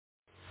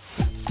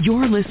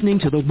You're listening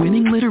to the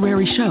winning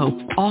literary show,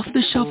 Off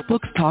the Shelf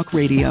Books Talk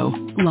Radio,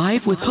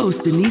 live with host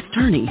Denise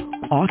Turney,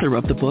 author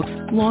of the books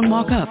Long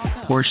Walk Up,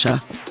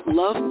 Portia,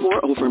 Love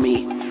Pour Over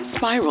Me,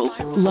 Spiral,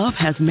 Love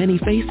Has Many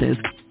Faces,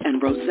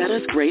 and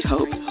Rosetta's Great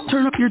Hope.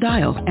 Turn up your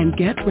dial and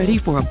get ready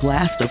for a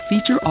blast of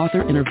feature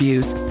author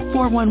interviews,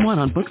 411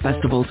 on book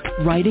festivals,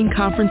 writing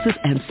conferences,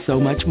 and so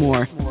much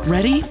more.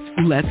 Ready?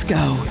 Let's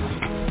go.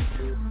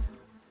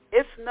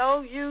 It's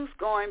no use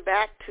going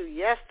back to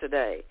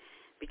yesterday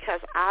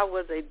because I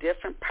was a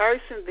different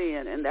person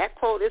then. And that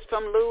quote is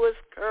from Lewis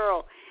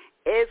Carroll.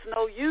 It's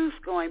no use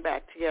going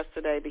back to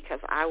yesterday because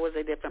I was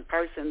a different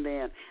person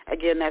then.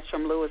 Again, that's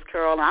from Lewis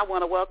Carroll. And I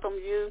want to welcome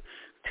you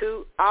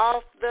to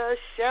Off the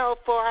Shelf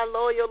for our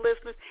loyal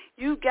listeners.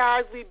 You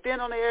guys, we've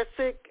been on air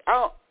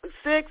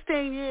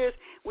 16 years.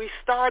 We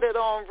started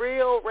on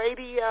Real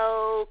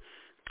Radio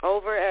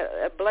over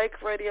at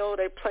Blake Radio.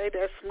 They played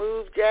that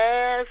smooth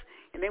jazz.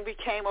 And then we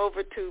came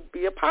over to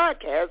be a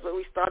podcast, but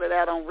we started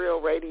out on Real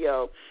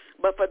Radio.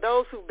 But for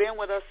those who've been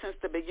with us since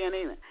the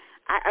beginning,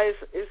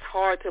 it's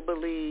hard to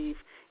believe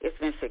it's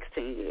been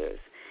 16 years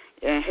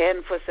and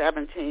heading for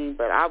 17.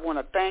 But I want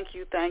to thank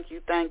you.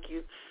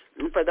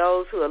 And for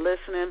those who are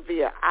listening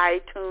via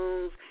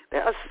iTunes,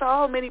 there are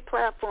so many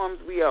platforms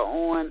we are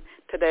on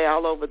today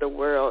all over the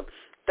world.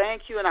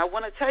 Thank you, and I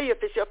want to tell you,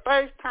 if it's your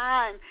first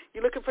time,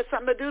 you're looking for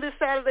something to do this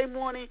Saturday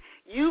morning,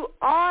 you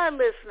are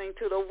listening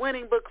to the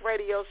Winning Book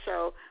Radio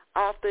Show,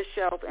 Off the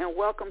Shelf, and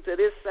welcome to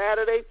this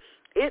Saturday.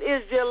 It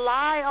is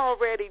July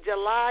already,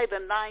 July the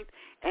 9th,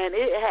 and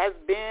it has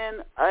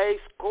been a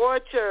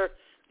scorcher.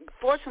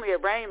 Fortunately,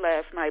 it rained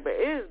last night, but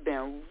it has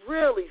been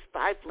really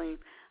stifling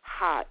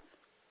hot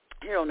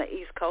here on the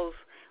East Coast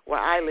where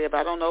I live.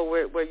 I don't know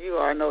where you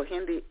are. I know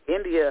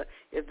India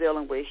is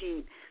dealing with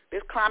heat.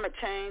 This climate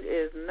change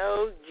is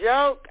no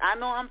joke. I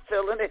know I'm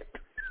feeling it.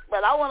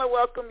 But I want to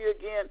welcome you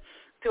again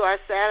to our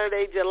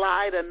Saturday,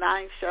 July the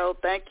 9th show.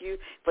 Thank you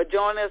for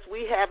joining us.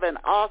 We have an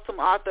awesome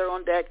author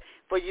on deck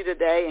for you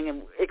today, and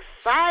I'm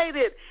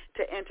excited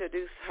to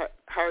introduce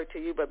her to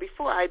you. But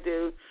before I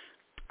do,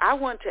 I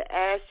want to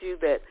ask you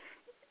that,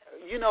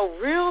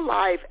 real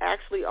life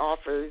actually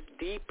offers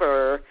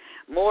deeper,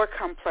 more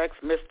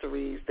complex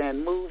mysteries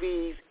than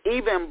movies,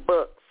 even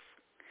books.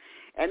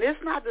 And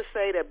it's not to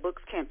say that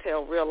books can't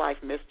tell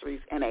real-life mysteries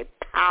in a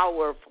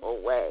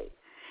powerful way.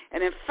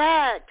 And in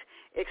fact,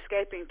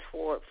 Escaping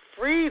Toward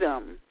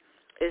Freedom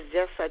is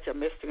just such a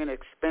mystery and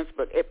expense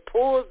book. It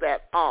pulls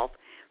that off.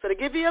 So to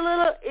give you a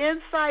little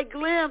inside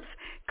glimpse,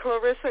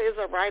 Clarissa is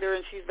a writer,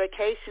 and she's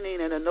vacationing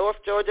in the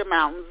North Georgia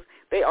mountains.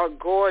 They are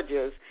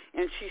gorgeous.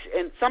 And she's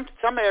in some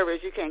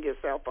areas you can't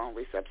get cell phone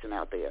reception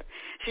out there.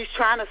 She's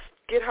trying to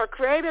get her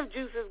creative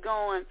juices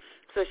going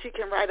so she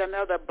can write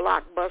another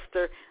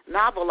blockbuster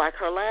novel like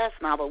her last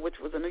novel, which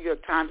was a New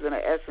York Times and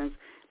an Essence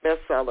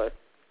bestseller.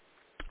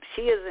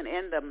 She is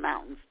in the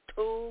mountains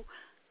two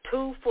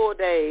full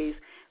days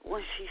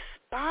when she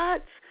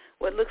spots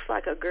what looks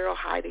like a girl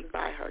hiding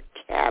by her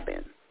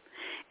cabin.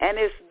 And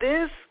it's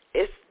this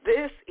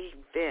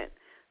event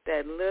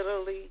that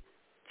literally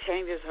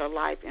changes her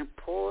life and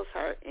pulls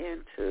her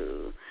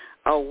into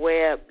a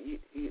web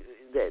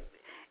that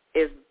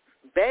is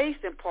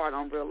based in part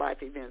on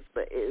real-life events,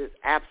 but it is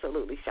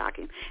absolutely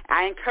shocking.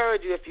 I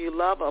encourage you, if you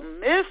love a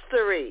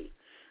mystery,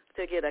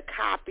 to get a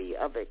copy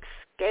of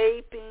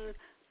Escaping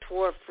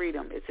Toward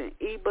Freedom. It's an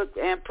ebook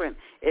and print.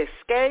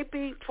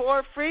 Escaping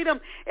Toward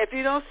Freedom. If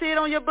you don't see it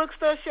on your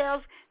bookstore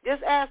shelves,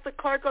 just ask the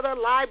clerk or the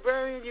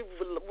librarian. You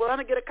want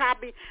to get a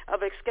copy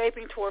of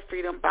Escaping Toward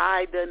Freedom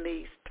by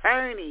Denise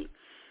Turney.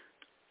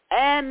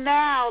 And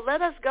now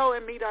let us go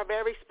and meet our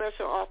very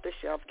special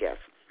off-the-shelf guest.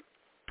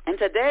 And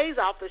today's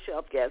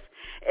off-the-shelf guest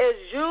is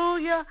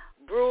Julia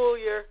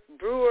Brewer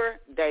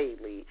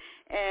Daily.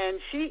 And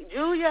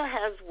Julia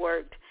has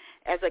worked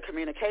as a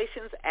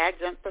communications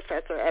adjunct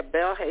professor at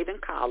Belhaven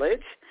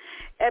College,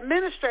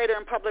 administrator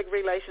and public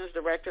relations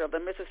director of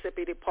the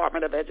Mississippi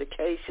Department of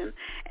Education,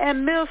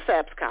 and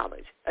Millsaps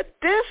College.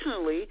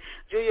 Additionally,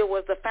 Julia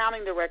was the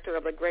founding director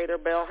of the Greater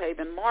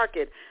Belhaven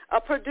Market,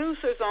 a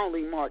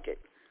producers-only market.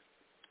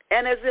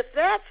 And as if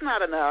that's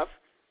not enough,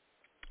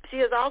 she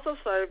has also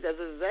served as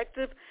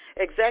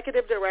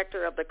executive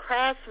director of the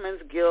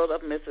Craftsmen's Guild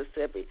of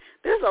Mississippi.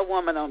 There's a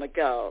woman on the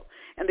go.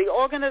 And the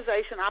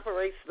organization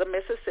operates the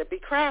Mississippi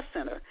Craft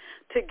Center.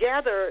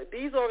 Together,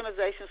 these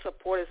organizations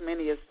support as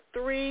many as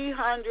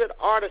 300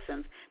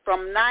 artisans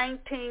from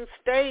 19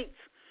 states.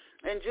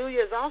 And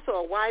Julia is also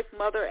a wife,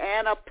 mother,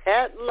 and a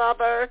pet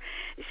lover.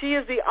 She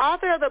is the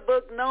author of the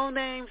book, No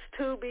Names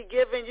to Be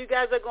Given. You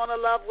guys are going to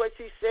love what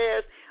she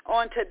says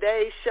on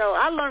today's show.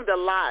 I learned a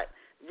lot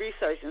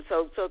researching,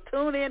 so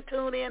tune in,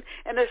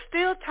 and there's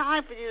still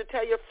time for you to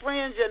tell your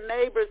friends, your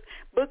neighbors,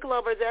 book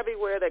lovers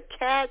everywhere to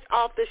catch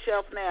Off the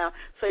Shelf now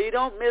so you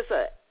don't miss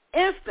an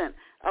instant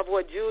of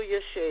what Julia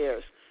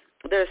shares.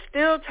 There's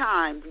still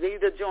time. You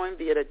either join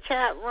via the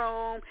chat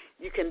room,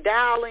 you can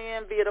dial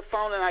in via the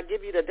phone, and I'll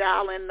give you the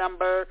dial-in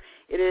number.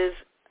 It is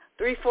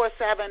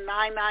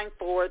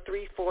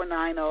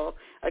 347-994-3490.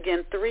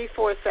 Again,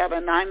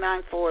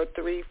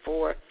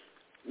 347-994-3490.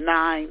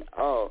 And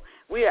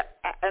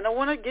I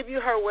want to give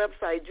you her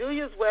website.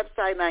 Julia's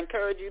website, and I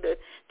encourage you to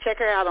check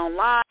her out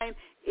online,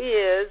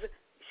 she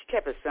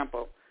kept it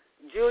simple,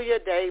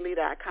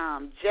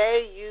 JuliaDaily.com,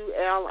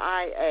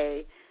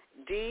 JuliaDaily.com,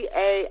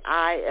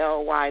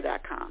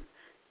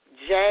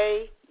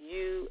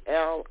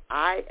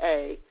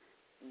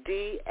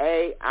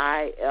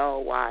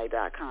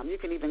 JuliaDaily.com. You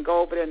can even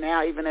go over there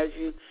now, even as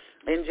you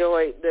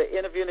enjoy the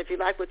interview, and if you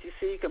like what you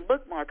see, you can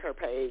bookmark her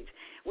page.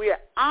 We are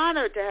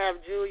honored to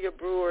have Julia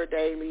Brewer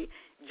Daily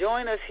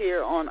join us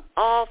here on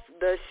Off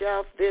the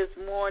Shelf this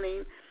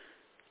morning.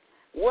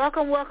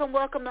 Welcome to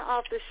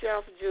Off the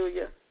Shelf,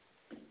 Julia.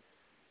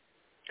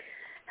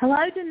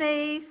 Hello,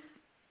 Denise.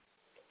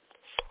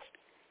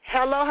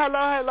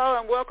 Hello,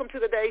 and welcome to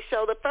today's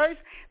show. The first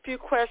few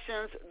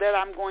questions that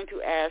I'm going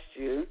to ask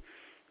you,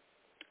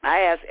 I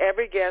ask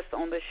every guest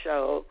on the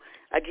show.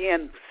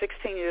 Again,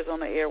 16 years on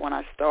the air when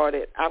I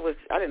started, I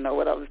didn't know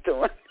what I was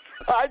doing.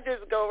 So I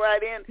just go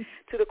right in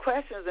to the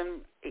questions,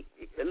 and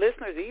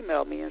listeners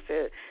emailed me and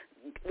said,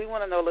 we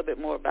want to know a little bit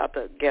more about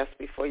the guests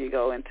before you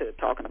go into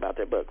talking about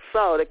their book.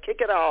 So to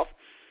kick it off,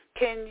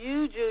 can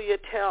you, Julia,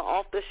 tell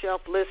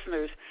off-the-shelf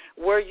listeners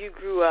where you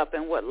grew up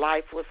and what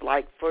life was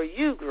like for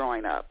you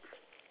growing up?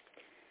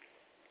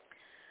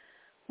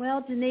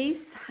 Well,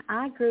 Denise,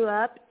 I grew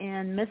up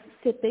in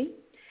Mississippi,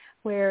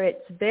 where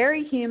it's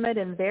very humid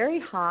and very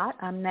hot.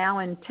 I'm now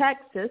in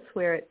Texas,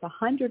 where it's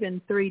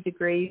 103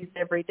 degrees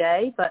every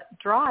day, but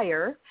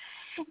drier.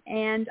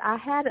 And I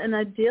had an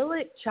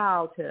idyllic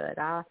childhood.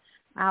 I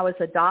was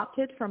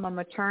adopted from a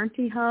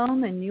maternity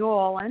home in New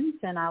Orleans,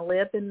 and I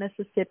lived in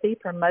Mississippi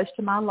for most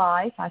of my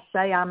life. I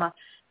say I'm a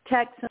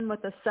Texan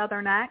with a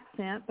Southern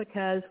accent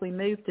because we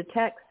moved to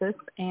Texas,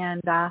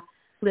 and I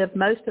lived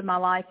most of my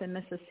life in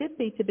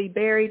Mississippi to be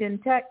buried in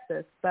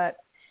Texas. But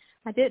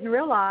I didn't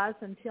realize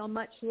until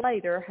much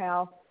later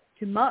how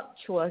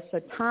tumultuous a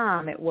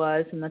time it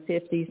was in the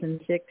 50s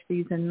and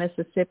 60s in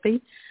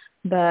Mississippi.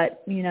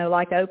 But, you know,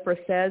 like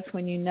Oprah says,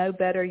 when you know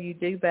better, you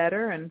do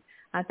better. And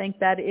I think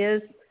that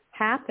is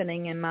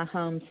happening in my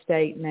home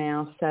state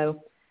now.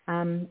 So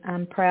I'm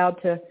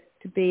proud to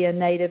be a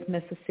native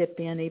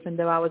Mississippian, even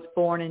though I was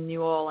born in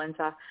New Orleans.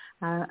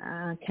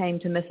 I came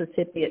to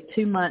Mississippi at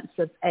 2 months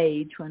of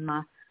age when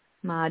my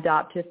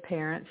adoptive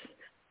parents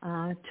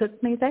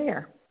took me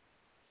there.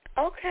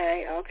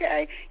 Okay.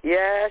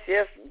 Yes.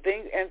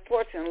 And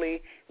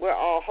fortunately, we're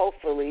all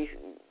hopefully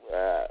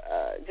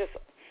just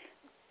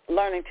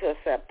learning to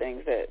accept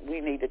things that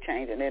we need to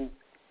change and then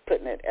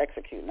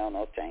executing on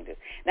those changes.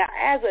 Now,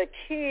 as a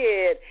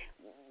kid,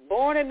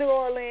 born in New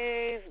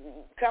Orleans,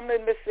 coming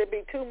to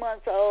Mississippi, 2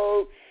 months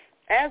old,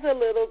 as a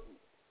little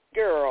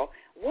girl,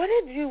 what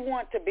did you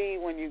want to be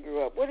when you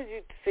grew up? What did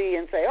you see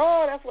and say,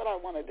 oh, that's what I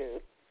want to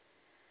do?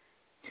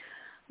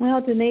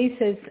 Well,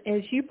 Denise,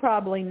 as you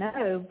probably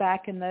know,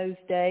 back in those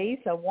days,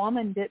 a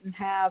woman didn't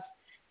have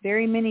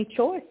very many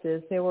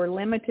choices. There were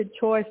limited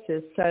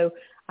choices. So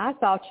I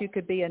thought you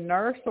could be a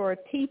nurse or a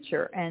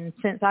teacher. And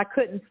since I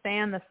couldn't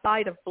stand the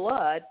sight of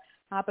blood,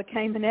 I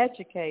became an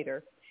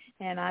educator.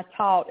 And I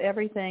taught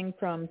everything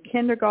from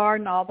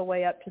kindergarten all the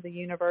way up to the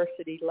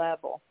university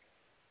level.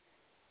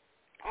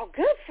 Oh,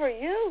 good for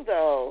you,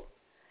 though.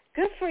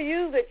 Good for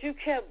you that you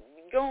kept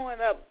going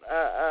up.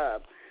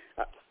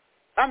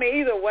 I mean,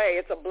 either way,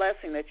 it's a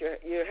blessing that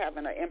you're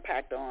having an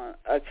impact on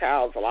a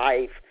child's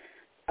life,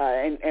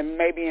 and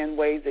maybe in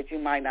ways that you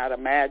might not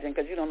imagine,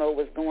 because you don't know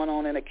what's going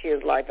on in a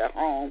kid's life at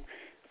home.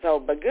 So,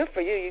 but good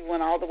for you. You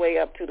went all the way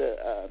up to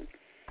the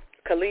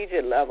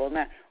collegiate level.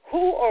 Now,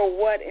 who or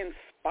what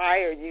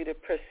inspired you to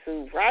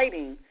pursue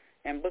writing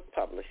and book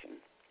publishing?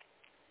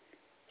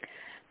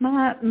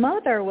 My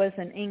mother was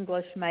an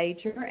English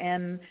major,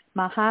 and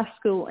my high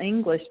school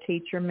English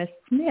teacher, Miss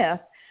Smith,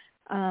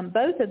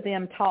 both of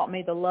them taught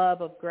me the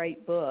love of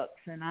great books.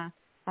 And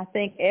I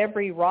think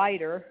every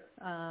writer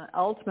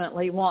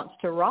ultimately wants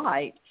to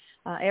write.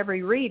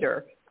 Every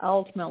reader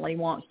ultimately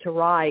wants to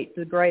write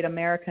the great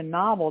American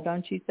novel,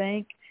 don't you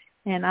think?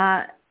 And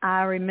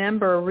I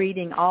remember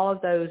reading all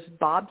of those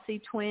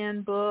Bobbsey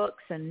twin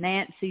books and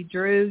Nancy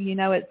Drew. You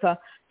know,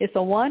 it's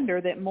a wonder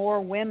that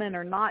more women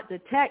are not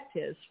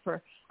detectives,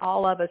 for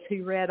all of us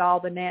who read all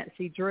the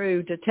Nancy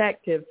Drew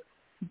detective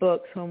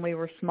books when we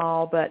were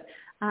small. But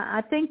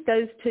I think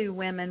those two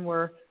women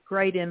were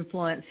great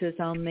influences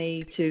on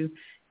me to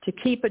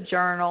keep a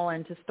journal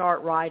and to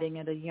start writing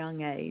at a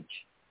young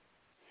age.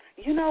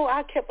 You know,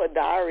 I kept a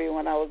diary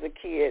when I was a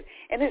kid,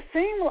 and it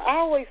seemed, I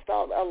always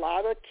thought a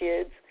lot of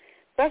kids,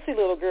 especially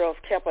little girls,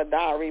 kept a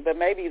diary, but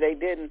maybe they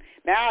didn't.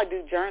 Now I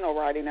do journal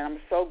writing, and I'm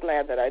so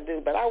glad that I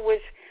do, but I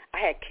wish I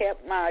had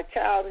kept my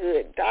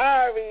childhood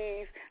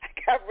diaries. I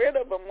got rid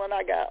of them when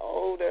I got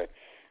older.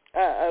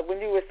 When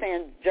you were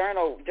saying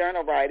journal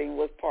writing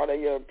was part of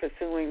your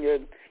pursuing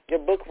your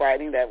book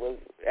writing, that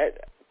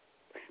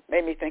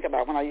made me think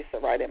about when I used to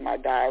write in my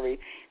diary.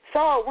 So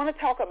I want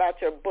to talk about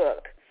your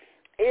book.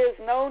 Is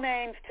No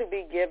Names to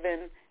Be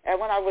Given? And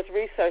when I was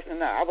researching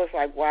that, I was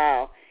like,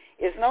 wow,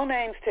 is No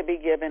Names to Be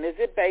Given? Is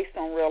it based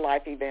on real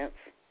life events?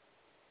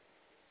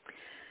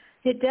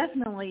 It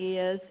definitely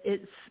is.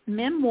 It's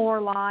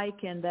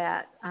memoir-like in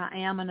that I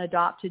am an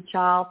adopted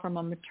child from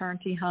a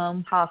maternity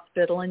home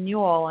hospital in New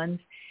Orleans,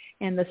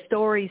 and the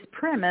story's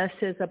premise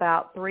is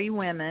about 3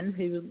 women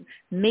who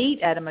meet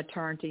at a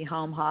maternity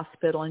home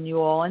hospital in New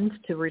Orleans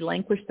to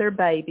relinquish their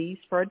babies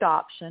for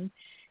adoption,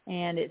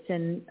 and it's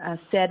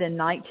set in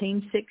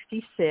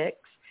 1966.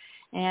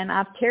 And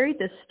I've carried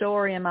this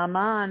story in my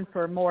mind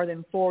for more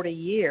than 40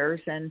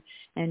 years, and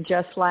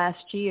just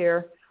last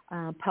year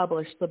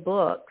published the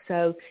book.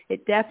 So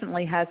it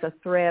definitely has a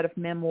thread of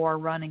memoir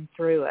running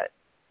through it.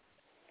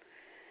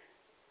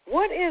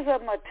 What is a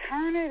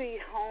maternity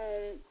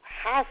home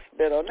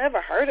hospital? Never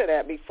heard of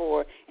that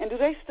before. And do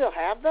they still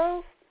have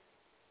those?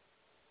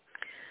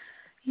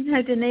 You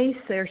know, Denise,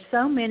 there's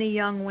so many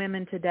young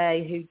women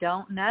today who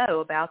don't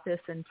know about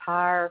this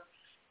entire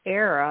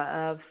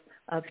era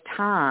of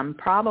time,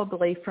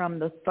 probably from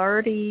the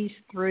 30s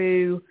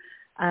through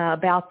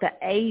about the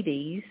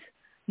 80s.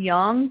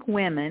 Young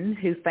women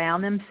who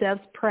found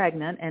themselves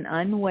pregnant and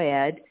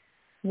unwed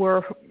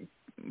were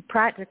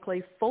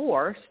practically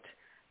forced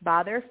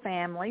by their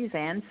families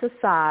and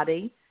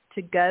society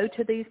to go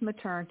to these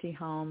maternity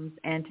homes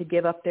and to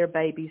give up their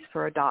babies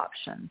for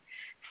adoption.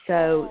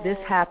 So this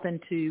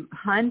happened to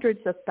hundreds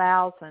of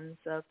thousands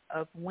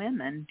of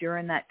women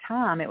during that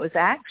time. It was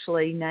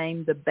actually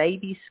named the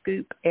baby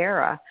scoop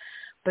era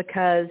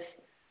because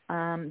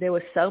there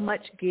was so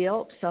much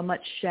guilt, so much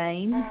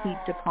shame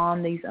heaped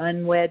upon these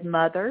unwed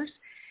mothers,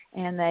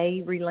 and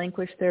they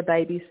relinquished their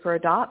babies for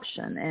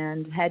adoption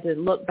and had to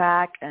look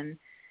back and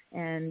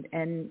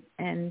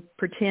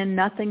pretend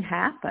nothing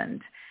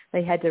happened.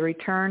 They had to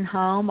return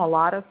home. A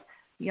lot of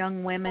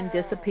young women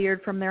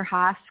disappeared from their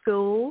high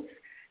schools,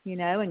 you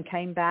know, and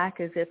came back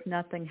as if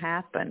nothing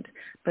happened.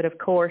 But of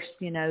course,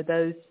 you know,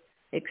 those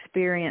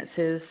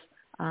experiences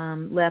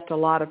left a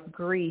lot of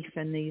grief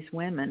in these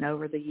women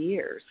over the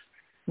years,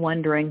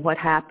 wondering what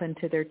happened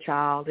to their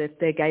child if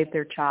they gave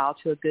their child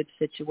to a good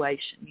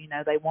situation. You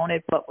know, they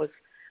wanted what was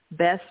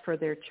best for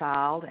their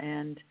child,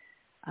 and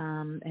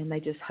they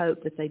just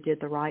hoped that they did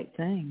the right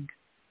thing.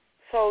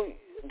 So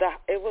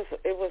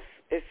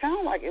it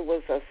sounded like it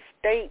was a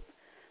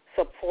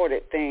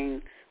state-supported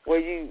thing where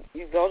you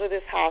go to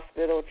this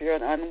hospital if you're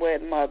an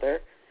unwed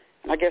mother,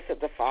 and I guess if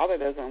the father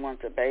doesn't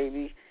want the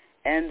baby,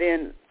 and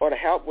then or to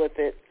help with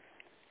it,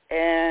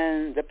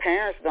 and the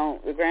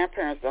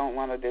grandparents don't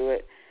want to do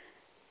it,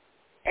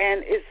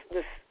 and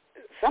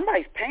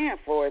somebody's paying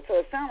for it, so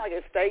it sounds like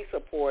it's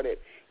state-supported.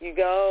 You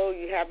go,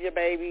 you have your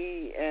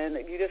baby, and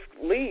you just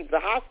leave the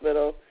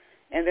hospital,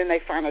 and then they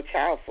find a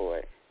parent for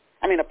it.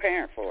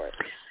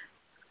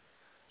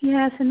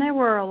 Yes, and there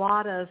were a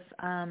lot of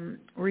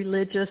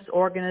religious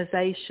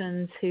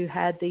organizations who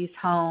had these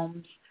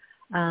homes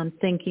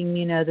thinking,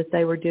 you know, that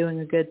they were doing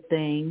a good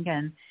thing,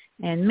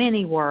 and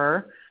many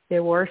were.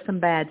 There were some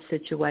bad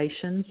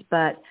situations,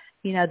 but,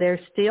 you know,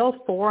 there's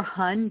still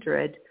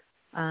 400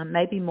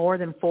 maybe more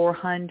than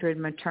 400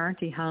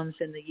 maternity homes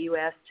in the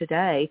U.S.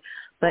 today.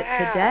 But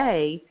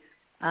today,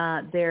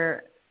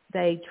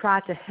 they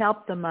try to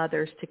help the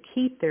mothers to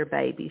keep their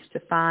babies, to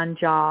find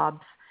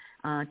jobs,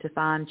 to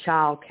find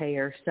child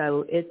care.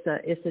 So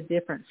it's a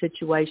different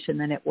situation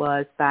than it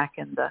was back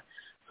in the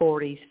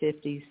 40s,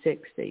 50s,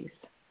 60s.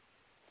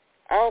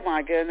 Oh,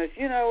 my goodness.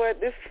 You know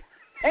what? This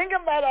thing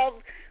about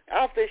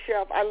off the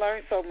shelf, I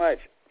learned so much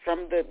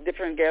from the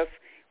different guests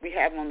we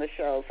have on the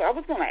show. So I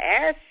was going to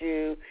ask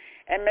you,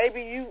 and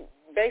maybe you,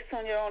 based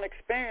on your own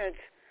experience,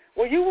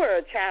 well, you were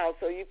a child,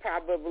 so you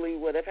probably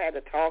would have had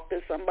to talk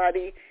to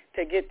somebody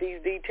to get these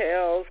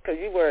details because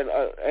you were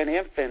an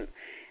infant.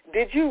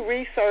 Did you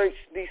research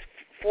these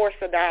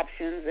forced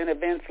adoptions and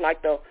events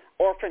like the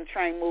Orphan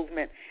Train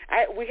Movement?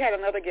 We had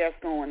another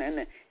guest on,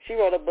 and she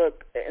wrote a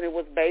book, and it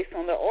was based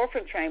on the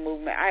Orphan Train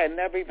Movement. I had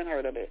never even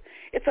heard of it.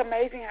 It's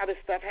amazing how this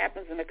stuff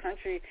happens in the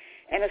country,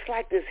 and it's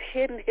like this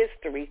hidden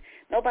history.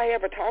 Nobody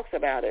ever talks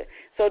about it.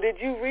 So did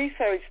you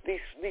research these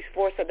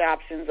forced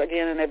adoptions,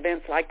 again, and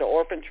events like the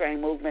Orphan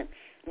Train Movement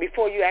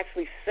before you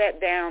actually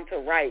sat down to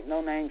write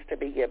No Names to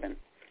Be Given?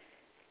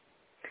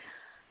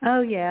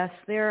 Oh, yes.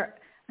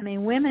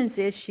 Women's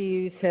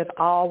issues have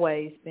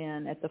always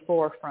been at the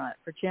forefront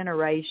for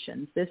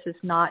generations. This is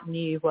not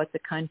new, what the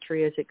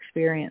country is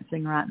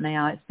experiencing right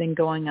now. It's been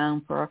going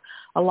on for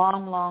a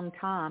long, long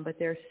time, but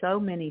there's so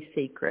many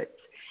secrets.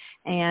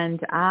 And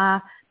I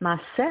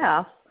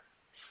myself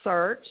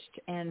searched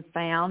and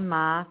found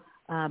my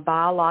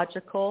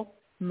biological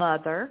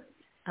mother,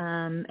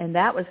 and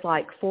that was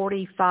like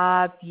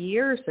 45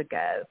 years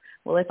ago.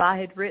 Well, if I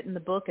had written the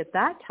book at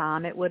that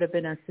time, it would have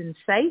been a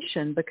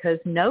sensation because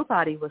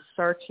nobody was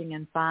searching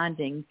and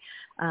finding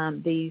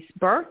these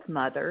birth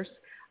mothers.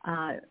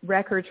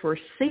 Records were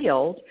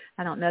sealed.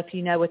 I don't know if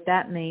you know what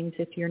that means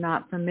if you're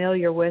not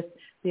familiar with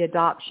the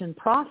adoption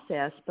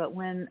process, but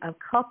when a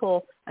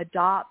couple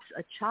adopts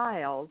a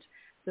child,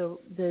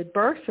 the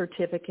birth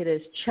certificate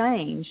is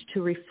changed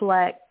to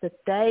reflect that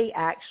they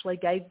actually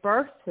gave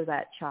birth to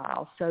that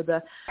child. So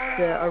the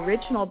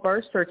original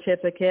birth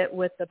certificate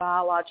with the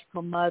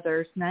biological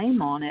mother's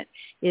name on it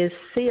is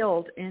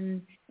sealed,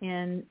 and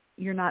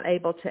you're not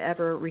able to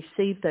ever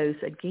receive those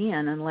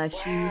again unless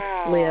you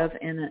live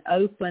in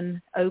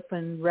an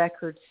open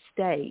record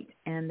state,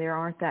 and there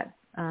aren't that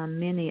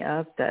many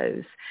of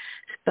those.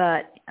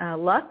 But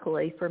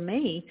luckily for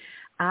me,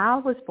 I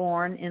was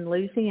born in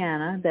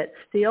Louisiana that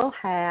still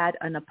had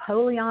a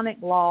Napoleonic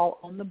law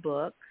on the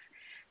books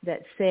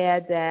that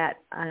said that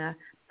an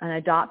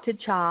adopted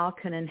child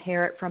can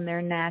inherit from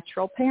their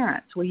natural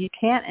parents. Well, you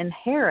can't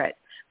inherit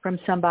from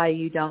somebody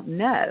you don't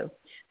know.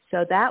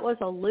 So that was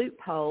a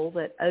loophole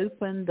that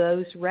opened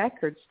those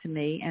records to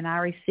me, and I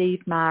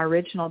received my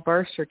original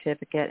birth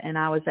certificate, and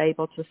I was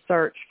able to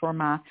search for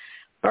my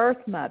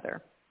birth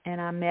mother. And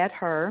I met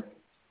her,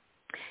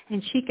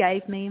 and she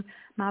gave me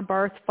my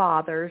birth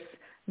father's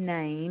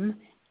name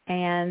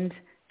and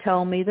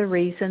told me the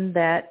reason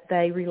that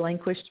they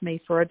relinquished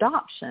me for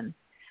adoption.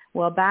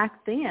 Well,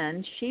 back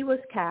then, she was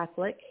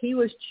Catholic, he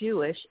was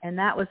Jewish, and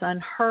that was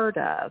unheard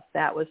of.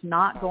 That was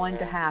not going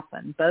to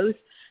happen.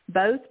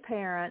 Both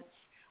parents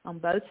on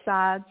both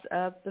sides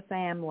of the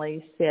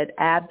family said,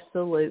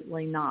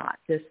 absolutely not.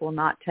 This will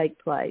not take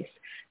place.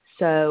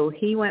 So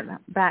he went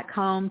back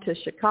home to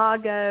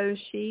Chicago.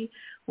 She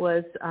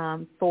was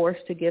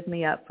forced to give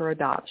me up for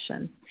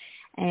adoption.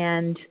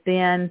 And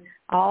then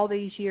all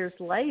these years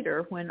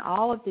later, when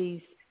all of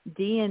these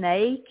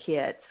DNA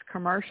kits,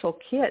 commercial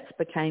kits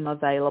became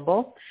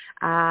available,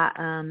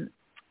 I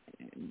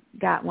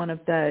got one of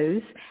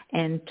those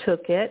and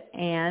took it,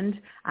 and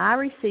I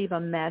received a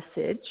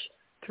message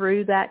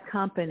through that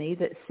company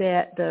that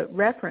said, the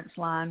reference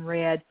line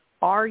read,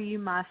 "Are you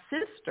my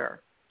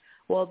sister?"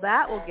 Well,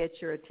 that will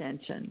get your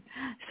attention.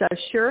 So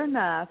sure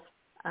enough,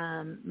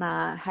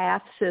 my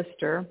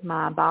half-sister,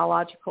 my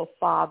biological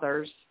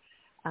father's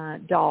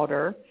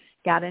daughter,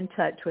 got in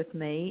touch with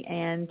me.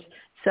 And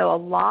so a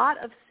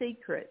lot of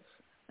secrets,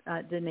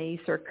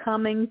 Denise, are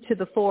coming to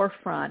the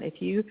forefront.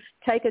 If you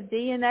take a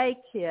DNA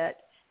kit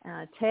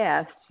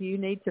test, you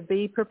need to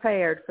be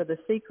prepared for the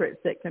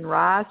secrets that can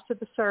rise to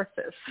the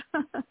surface.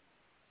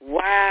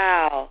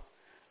 Wow.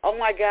 Oh,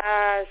 my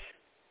gosh.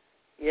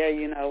 Yeah,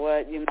 you know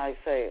what? You might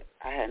say,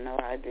 I had no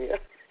idea.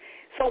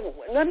 So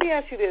let me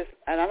ask you this,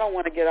 and I don't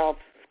want to get off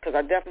because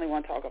I definitely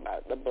want to talk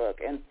about the book,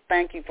 and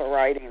thank you for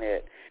writing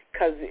it,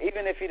 because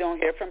even if you don't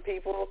hear from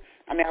people,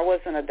 I mean, I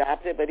wasn't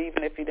adopted, but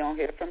even if you don't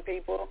hear from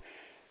people,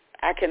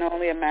 I can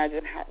only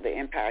imagine how the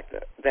impact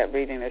that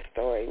reading this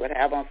story would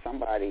have on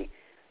somebody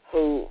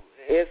who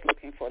is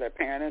looking for their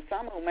parent, and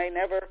some who may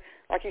never,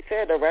 like you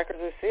said, the records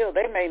are sealed.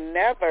 They may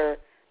never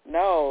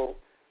know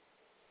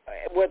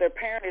where their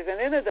parent is. And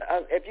then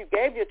if you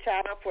gave your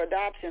child up for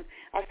adoption,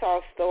 I saw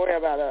a story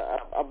about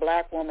a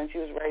black woman. She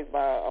was raised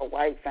by a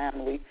white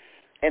family,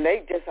 and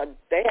they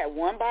had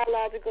one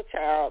biological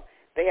child.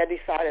 They had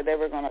decided they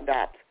were going to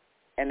adopt,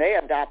 and they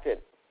adopted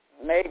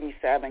maybe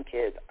 7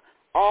 kids,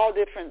 all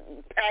different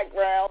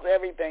backgrounds,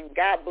 everything.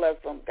 God bless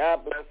them.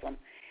 God bless them.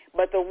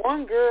 But the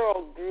one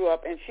girl grew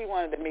up, and she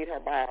wanted to meet her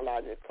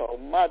biological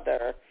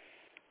mother.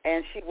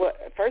 And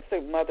first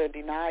the mother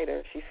denied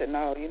her. She said,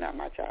 "No, you're not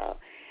my child."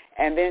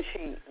 And then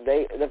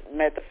they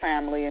met the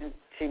family, and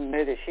she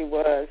admitted she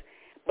was.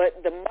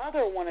 But the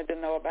mother wanted to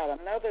know about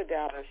another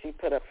daughter she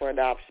put up for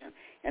adoption.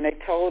 And they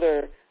told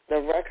her the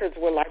records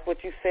were like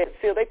what you said.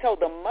 See, they told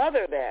the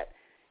mother that,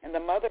 and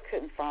the mother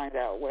couldn't find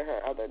out where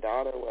her other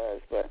daughter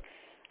was. But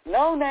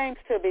no names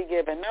to be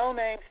given, no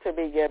names to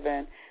be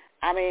given.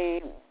 I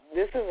mean,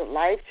 this is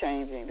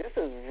life-changing. This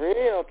is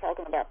real,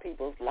 talking about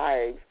people's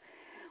lives.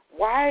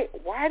 Why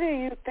do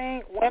you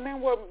think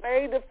women were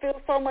made to feel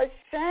so much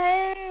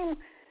shame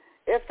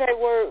if they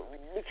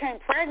became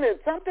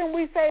pregnant? Something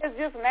we say is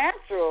just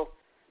natural.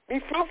 Be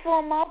fruitful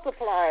and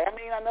multiply. I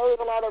mean, I know there's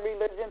a lot of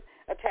religion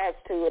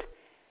attached to it.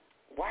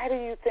 Why do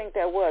you think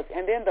that was?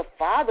 And then the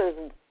fathers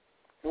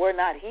were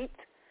not heaped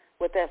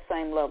with that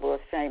same level of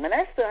shame. And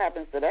that still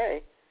happens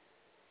today.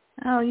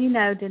 Oh, you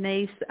know,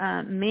 Denise,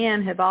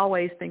 men have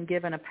always been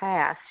given a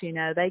pass. You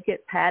know, they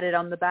get patted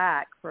on the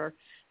back for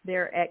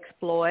their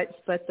exploits,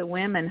 but the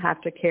women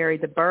have to carry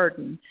the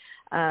burden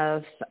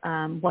of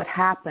what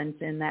happens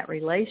in that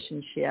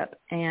relationship.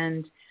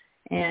 And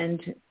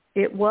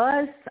it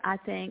was, I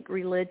think,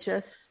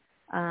 religious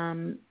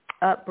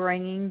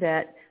upbringing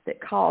that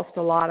caused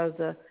a lot of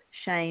the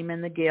shame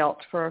and the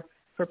guilt for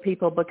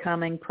people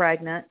becoming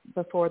pregnant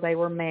before they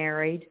were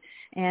married.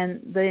 And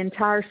the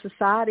entire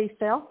society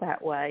felt that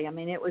way. I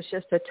mean, it was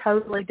just a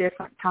totally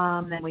different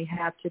time than we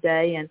have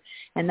today.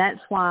 And that's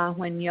why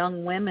when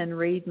young women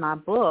read my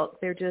book,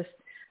 they're just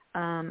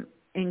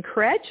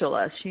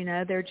incredulous. You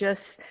know, they're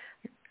just,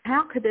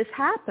 how could this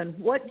happen?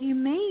 What do you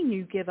mean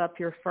you give up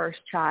your first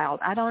child?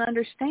 I don't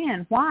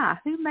understand. Why?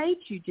 Who made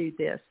you do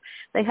this?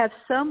 They have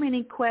so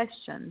many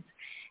questions.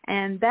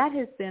 And that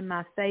has been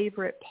my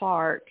favorite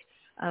part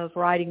of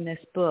writing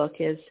this book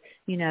is,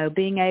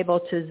 being able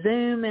to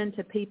zoom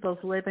into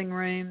people's living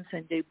rooms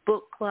and do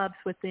book clubs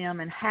with them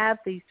and have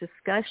these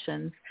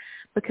discussions,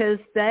 because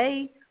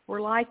they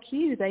were like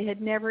you. They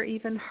had never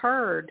even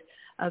heard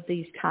of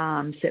these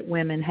times that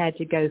women had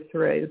to go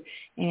through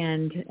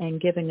and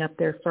giving up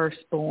their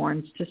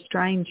firstborns to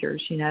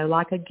strangers,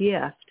 like a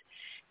gift.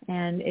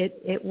 And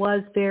it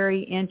was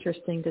very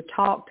interesting to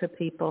talk to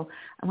people.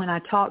 When I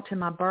talked to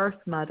my birth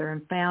mother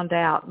and found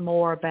out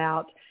more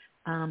about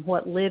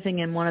what living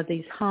in one of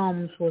these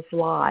homes was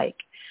like,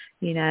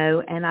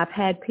 and I've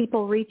had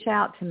people reach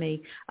out to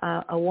me.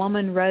 A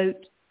woman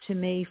wrote to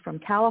me from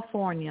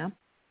California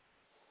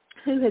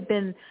who had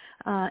been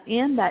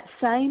in that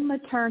same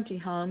maternity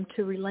home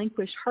to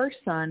relinquish her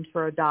son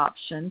for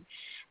adoption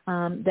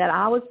that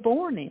I was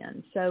born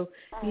in. So,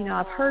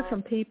 I've heard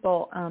from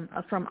people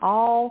from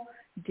all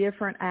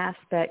different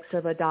aspects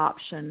of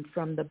adoption,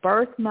 from the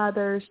birth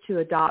mothers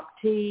to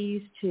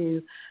adoptees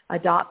to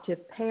adoptive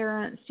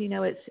parents.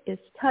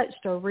 It's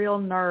touched a real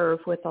nerve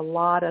with a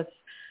lot of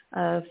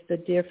the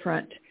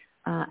different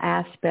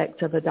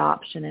aspects of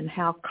adoption and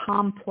how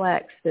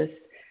complex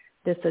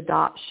this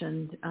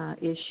adoption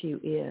issue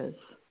is.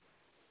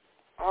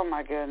 Oh,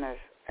 my goodness.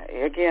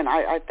 Again,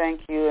 I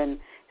thank you. And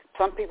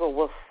some people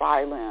will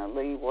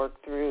silently work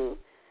through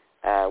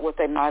what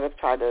they might have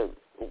tried to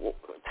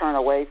turn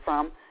away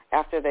from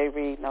after they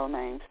read No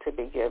Names to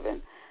Be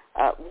Given.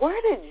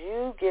 Where did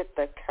you get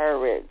the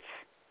courage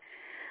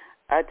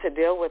to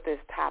deal with this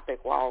topic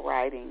while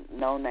writing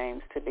No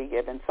Names to Be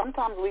Given?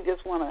 Sometimes we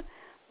don't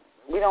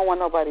want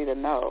nobody to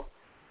know.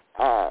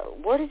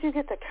 Where did you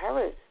get the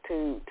courage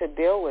to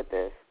deal with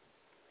this?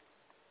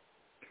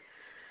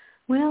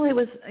 Well, it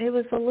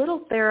was a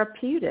little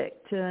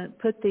therapeutic to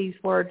put these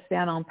words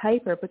down on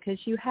paper, because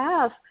you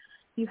have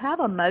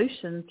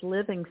emotions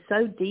living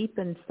so deep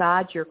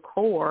inside your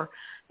core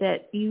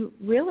that you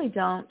really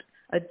don't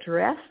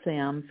address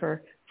them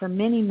for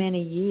many,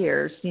 many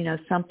years.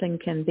 Something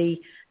can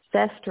be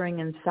festering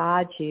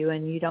inside you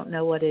and you don't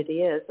know what it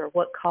is or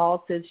what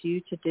causes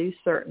you to do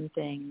certain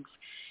things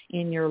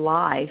in your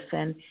life.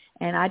 And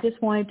I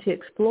just wanted to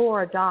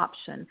explore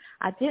adoption.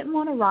 I didn't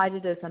want to write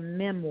it as a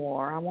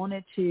memoir. I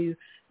wanted to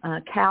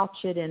couch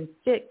it in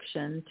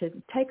fiction, to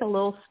take a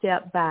little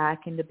step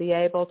back and to be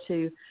able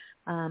to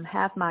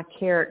have my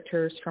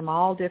characters from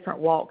all different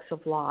walks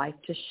of life,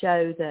 to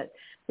show that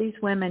these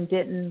women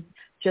didn't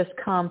just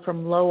come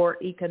from lower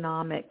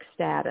economic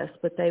status,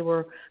 but they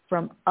were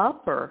from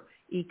upper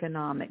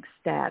economic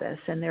status,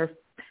 and their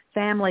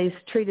families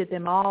treated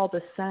them all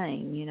the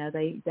same.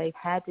 They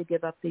had to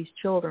give up these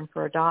children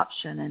for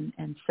adoption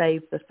and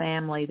save the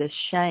family the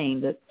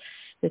shame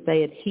that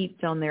they had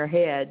heaped on their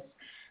heads.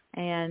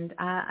 And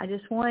I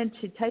just wanted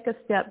to take a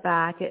step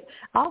back. It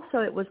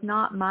was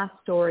not my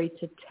story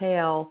to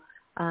tell,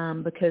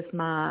 because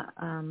my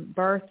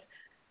birth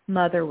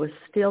mother was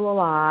still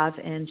alive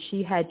and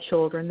she had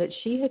children that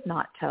she had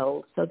not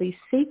told. So these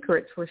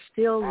secrets were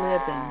still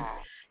living,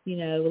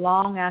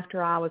 long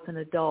after I was an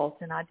adult.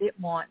 And I didn't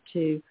want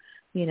to,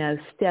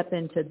 step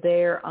into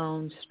their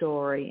own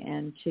story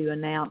and to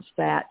announce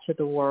that to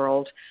the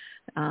world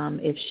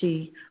if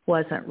she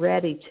wasn't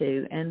ready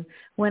to. And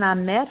when I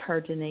met her,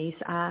 Denise,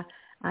 I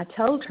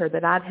told her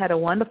that I'd had a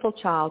wonderful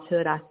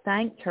childhood. I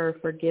thanked her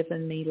for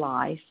giving me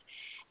life.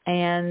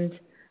 And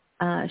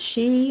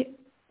she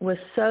was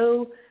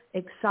so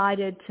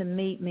excited to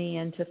meet me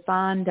and to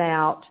find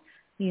out,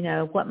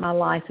 what my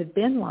life had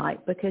been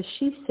like, because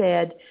she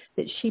said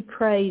that she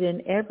prayed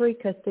in every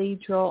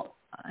cathedral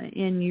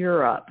in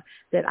Europe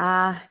that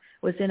I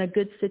was in a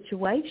good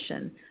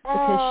situation,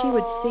 because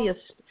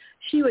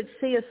she would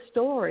see a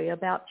story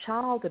about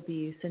child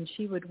abuse and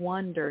she would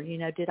wonder,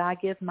 did I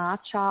give my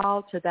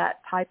child to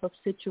that type of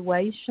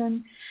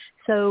situation?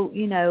 So,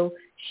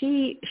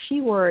 she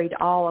worried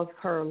all of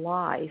her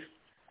life,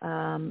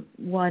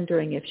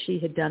 wondering if she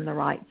had done the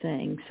right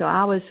thing. So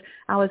I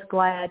was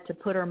glad to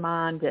put her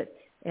mind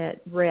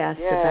at rest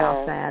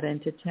about that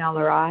and to tell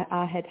her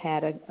I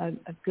had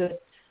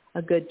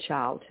a good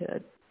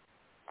childhood.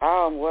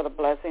 Oh, what a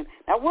blessing.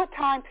 Now, what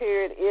time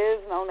period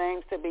is No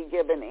Names to Be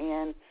Given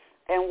in,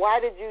 and why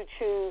did you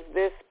choose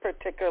this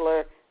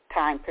particular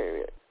time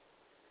period?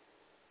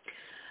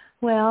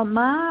 Well,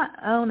 my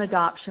own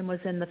adoption was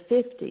in the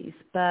 50s,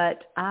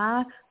 but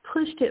I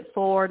pushed it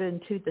forward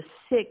into the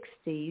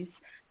 60s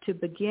to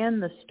begin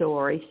the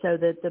story, so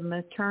that the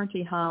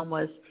maternity home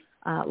was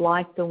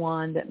like the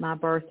one that my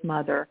birth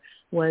mother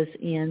was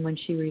in when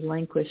she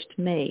relinquished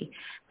me.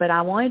 But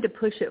I wanted to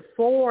push it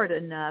forward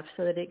enough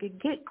so that it could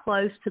get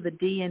close to the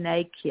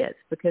DNA kits,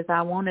 because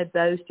I wanted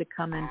those to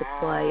come into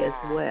play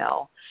as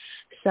well.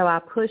 So I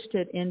pushed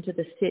it into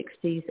the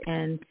 60s,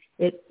 and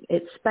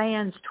it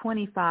spans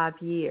 25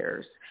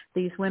 years.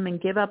 These women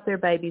give up their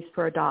babies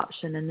for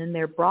adoption, and then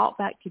they're brought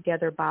back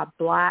together by a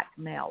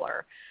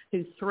blackmailer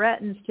who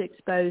threatens to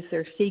expose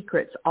their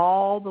secrets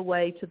all the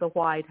way to the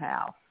White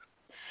House.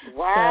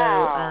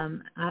 Wow.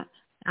 So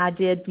I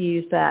did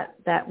use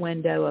that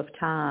window of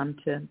time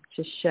to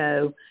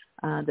show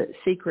that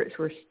secrets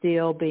were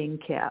still being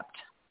kept.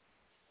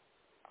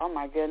 Oh,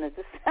 my goodness.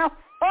 This sounds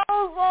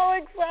so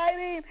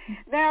exciting.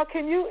 Now,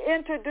 can you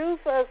introduce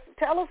us,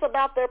 tell us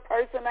about their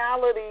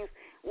personalities?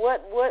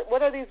 What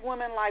are these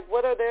women like?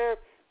 What are their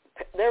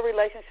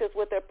relationships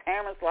with their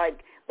parents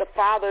like, the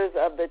fathers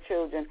of the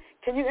children?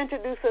 Can you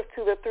introduce us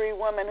to the three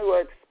women who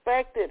are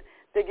expected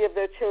to give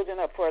their children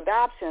up for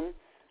adoption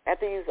at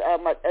this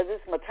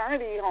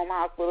maternity home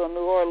hospital in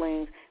New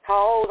Orleans?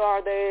 How old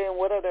are they, and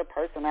what are their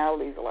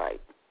personalities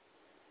like?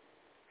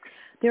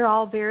 They're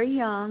all very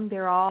young.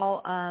 They're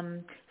all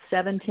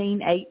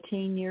 17,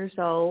 18 years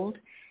old,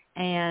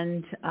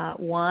 and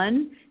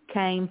one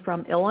came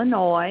from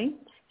Illinois.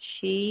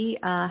 She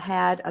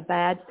had a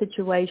bad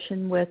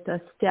situation with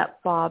a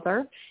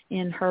stepfather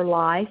in her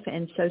life,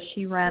 and so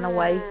she ran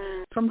away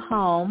from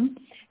home,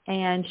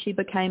 and she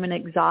became an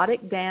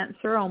exotic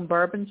dancer on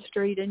Bourbon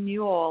Street in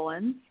New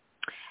Orleans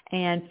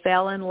and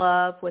fell in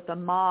love with a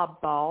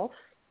mob boss.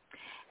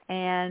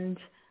 And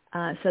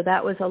so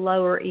that was a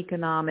lower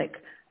economic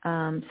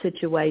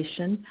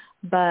situation.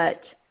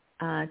 But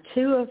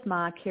two of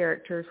my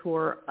characters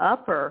were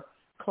upper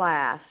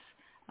class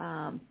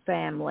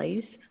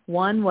families.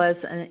 One was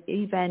an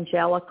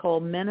evangelical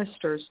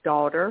minister's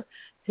daughter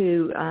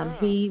who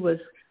he was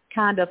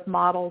kind of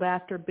modeled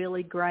after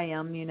Billy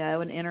Graham, you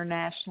know, an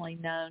internationally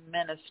known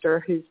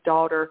minister whose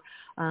daughter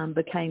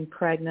became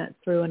pregnant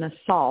through an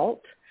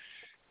assault.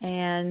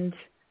 And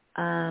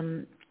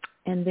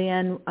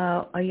then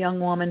a young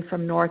woman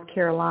from North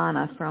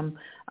Carolina from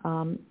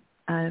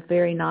a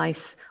very nice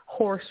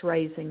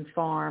horse-raising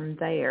farm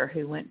there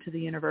who went to the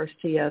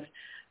University of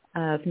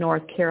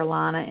North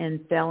Carolina and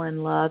fell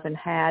in love and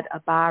had a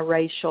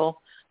biracial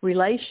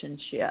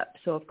relationship.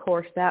 So, of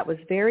course, that was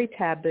very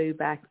taboo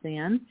back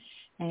then,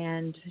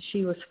 and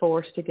she was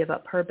forced to give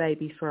up her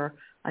baby for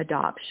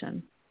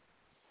adoption.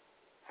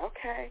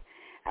 Okay.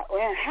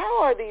 And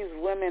how are these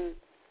women,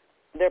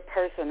 their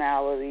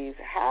personalities,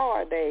 how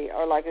are they?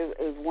 Or like,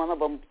 is one of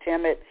them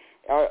timid,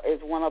 or is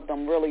one of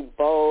them really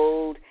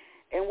bold?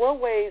 In what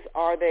ways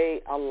are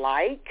they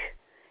alike?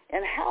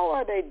 And how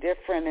are they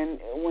different? And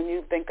when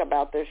you think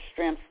about their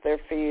strengths, their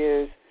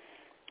fears,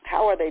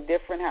 how are they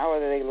different? How are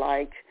they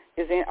like?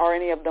 Are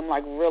any of them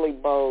like really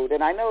bold?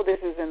 And I know this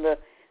is in the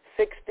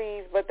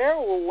 60s, but there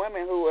were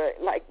women who were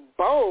like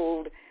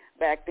bold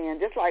back then.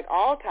 Just like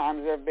all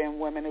times, there have been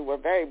women who were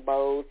very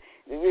bold,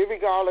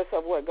 regardless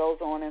of what goes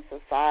on in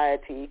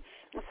society.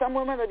 Some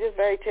women are just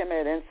very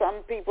timid, and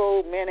some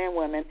people, men and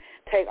women,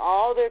 take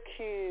all their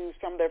cues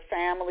from their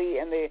family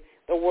and the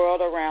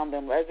world around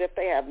them as if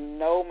they have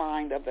no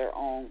mind of their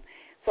own.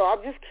 So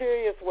I'm just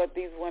curious what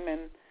these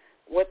women,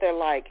 what they're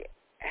like,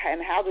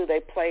 and how do they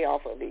play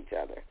off of each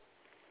other?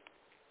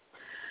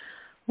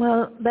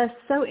 Well, that's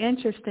so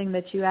interesting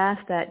that you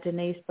asked that,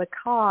 Denise,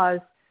 because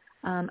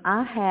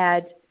I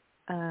had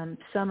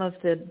some of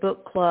the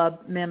book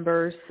club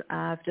members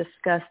I've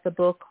discussed the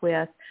book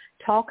with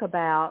talk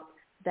about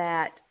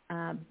that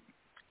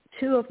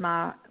two of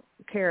my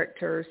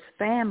characters'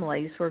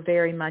 families were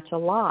very much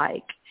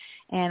alike.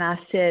 And I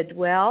said,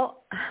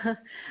 well,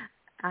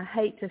 I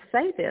hate to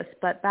say this,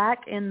 but back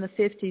in the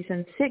 50s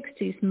and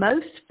 60s,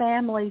 most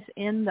families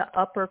in the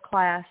upper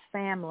class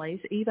families,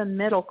 even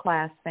middle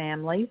class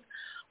families,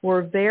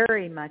 were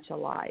very much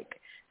alike.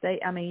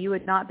 You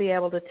would not be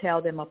able to tell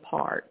them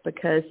apart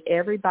because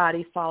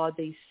everybody followed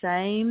these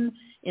same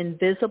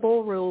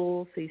invisible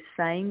rules, these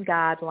same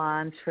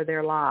guidelines for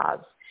their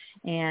lives.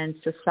 And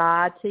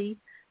society,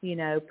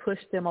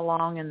 pushed them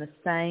along in the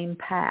same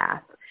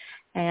path.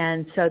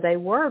 And so they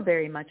were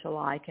very much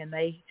alike, and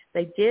they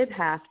did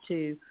have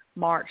to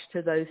march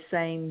to those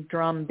same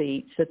drum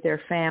beats that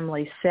their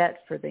family set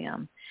for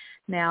them.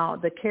 Now,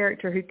 the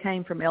character who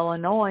came from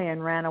Illinois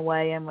and ran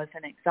away and was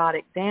an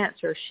exotic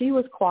dancer, she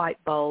was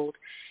quite bold,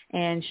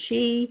 and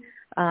she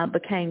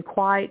became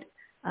quite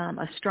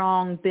a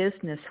strong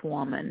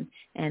businesswoman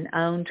and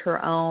owned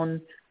her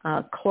own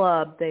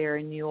club there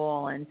in New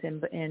Orleans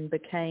and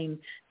became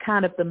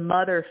kind of the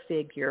mother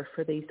figure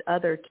for these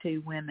other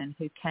two women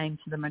who came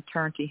to the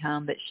maternity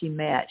home that she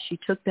met. She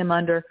took them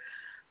under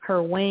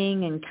her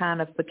wing and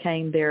kind of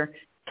became their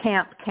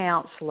camp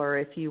counselor,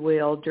 if you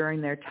will,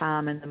 during their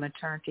time in the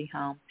maternity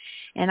home.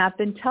 And I've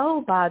been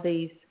told by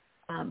these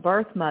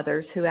birth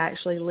mothers who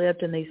actually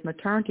lived in these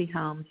maternity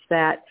homes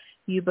that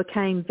you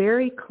became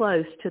very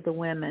close to the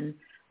women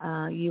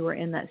you were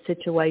in that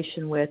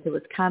situation with. It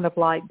was kind of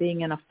like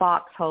being in a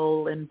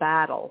foxhole in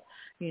battle,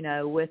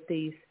 with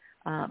these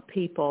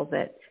people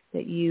that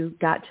you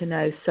got to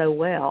know so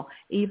well,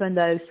 even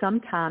though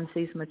sometimes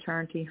these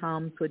maternity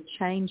homes would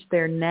change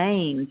their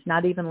names,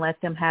 not even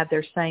let them have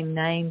their same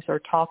names or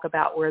talk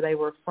about where they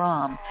were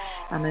from.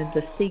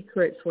 The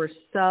secrets were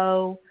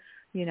so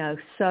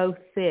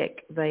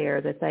thick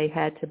there that they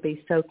had to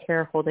be so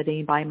careful that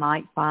anybody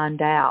might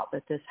find out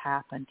that this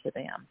happened to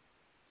them.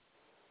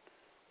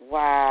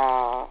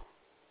 Wow.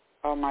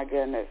 Oh, my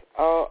goodness.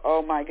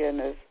 Oh my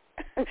goodness.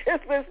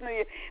 Just listen to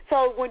you.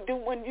 So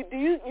when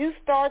you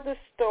start the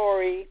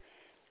story,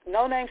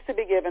 no names to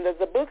be given, does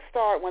the book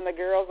start when the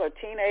girls are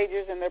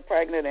teenagers and they're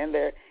pregnant and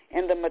they're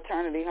in the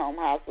maternity home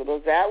hospital?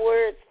 Is that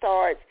where it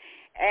starts?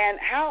 And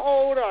how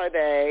old are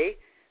they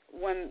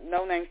when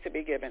No Names to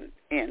Be Given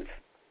ends?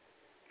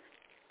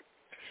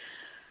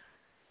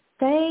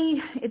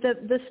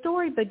 The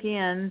story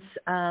begins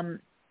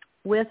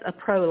with a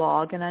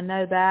prologue, and I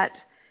know that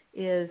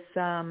is,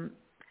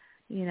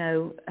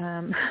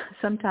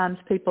 sometimes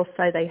people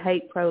say they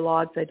hate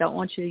prologues. They don't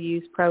want you to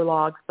use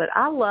prologues, but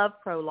I love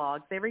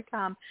prologues. Every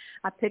time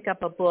I pick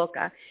up a book,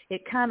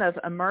 it kind of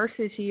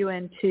immerses you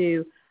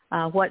into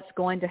what's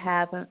going to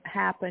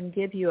happen,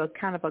 give you a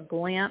kind of a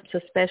glimpse,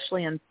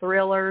 especially in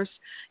thrillers,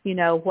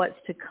 what's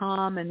to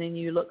come, and then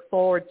you look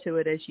forward to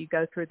it as you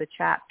go through the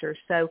chapters.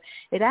 So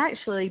it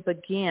actually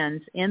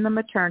begins in the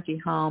maternity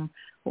home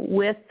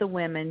with the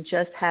women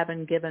just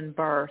having given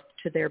birth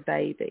to their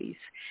babies.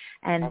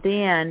 And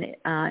then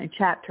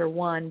chapter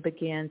 1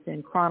 begins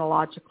in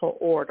chronological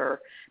order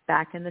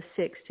back in the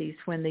 60s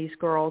when these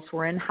girls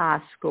were in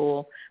high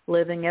school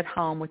living at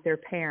home with their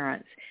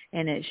parents.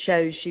 And it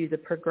shows you the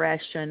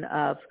progression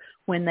of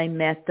when they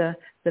met the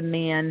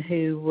men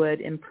who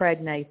would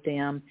impregnate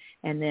them.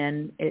 And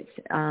then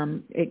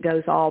it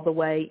goes all the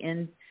way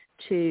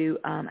into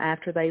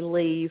after they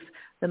leave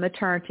the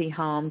maternity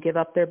home, give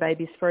up their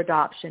babies for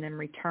adoption, and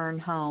return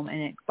home.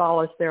 And it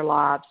follows their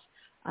lives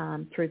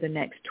through the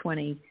next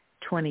 20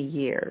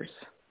 years.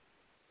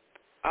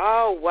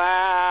 Oh,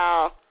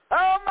 wow.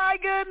 Oh, my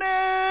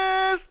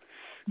goodness.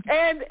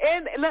 And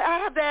I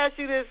have to ask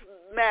you this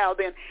now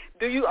then.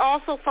 Do you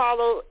also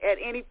follow at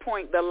any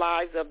point the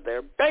lives of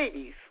their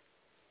babies?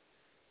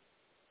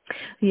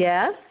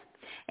 Yes.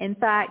 In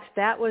fact,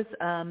 that was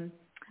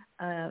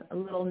a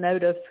little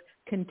note of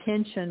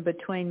contention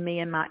between me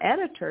and my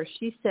editor.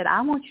 She said,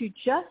 I want you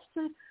just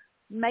to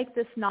make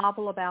this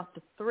novel about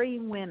the 3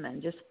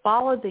 women. Just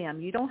follow them.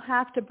 You don't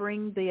have to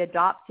bring the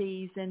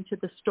adoptees into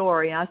the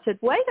story. And I said,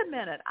 wait a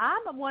minute.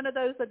 I'm one of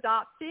those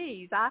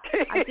adoptees. I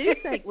do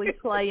think we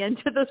play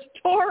into the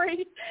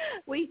story.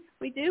 We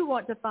do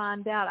want to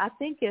find out. I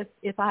think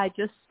if I had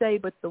just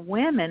stayed with the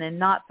women and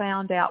not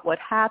found out what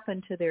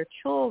happened to their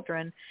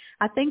children,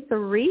 I think the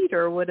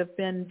reader would have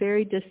been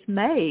very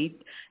dismayed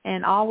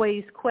and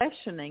always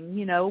questioning,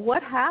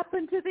 what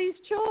happened to these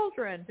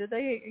children? Did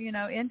they,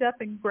 end up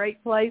in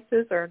great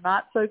places or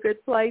not so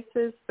good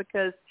places?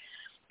 Because,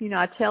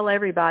 I tell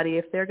everybody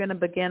if they're going to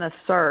begin a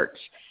search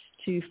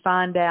to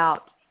find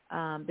out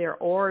their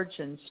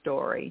origin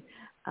story,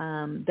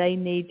 they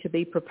need to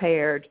be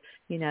prepared,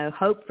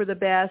 hope for the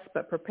best,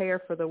 but prepare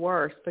for the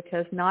worst,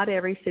 because not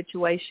every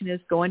situation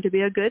is going to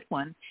be a good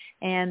one.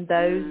 And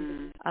those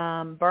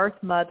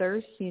birth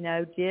mothers,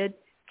 did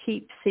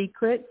keep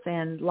secrets,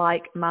 and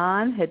like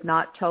mine, had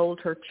not told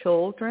her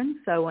children.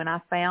 So when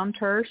I found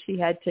her, she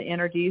had to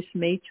introduce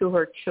me to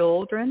her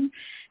children.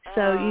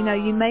 So,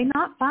 you may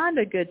not find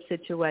a good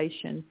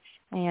situation,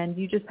 and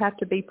you just have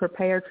to be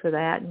prepared for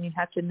that, and you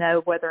have to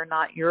know whether or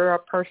not you're a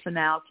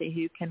personality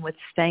who can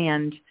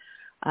withstand,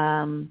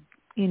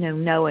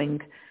 knowing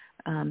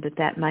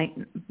that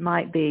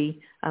might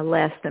be a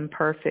less than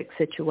perfect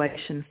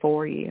situation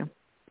for you.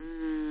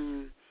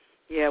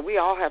 Yeah, we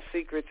all have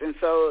secrets, and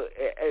so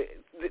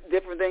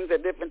different things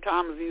at different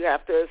times you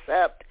have to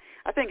accept.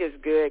 I think it's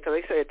good because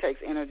they say it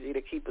takes energy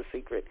to keep a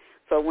secret.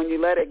 So when you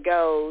let it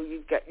go,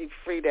 you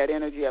free that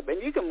energy up,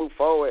 and you can move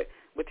forward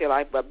with your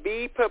life. But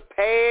be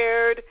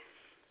prepared,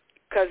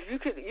 because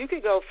you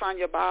could go find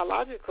your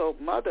biological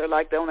mother,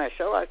 like on that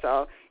show I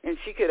saw, and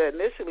she could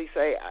initially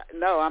say,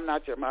 "No, I'm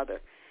not your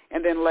mother,"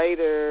 and then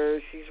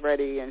later she's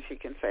ready and she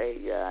can say,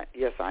 "Yeah,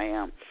 yes, I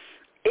am."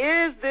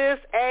 Is this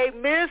a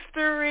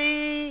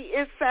mystery?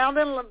 It's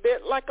sounding a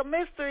bit like a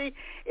mystery.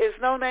 Is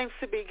No Names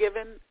to Be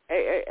Given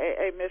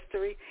a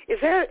mystery?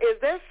 Is there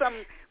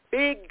some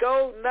big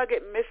gold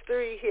nugget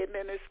mystery hidden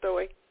in this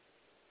story?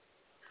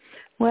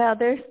 Well,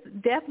 there's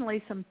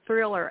definitely some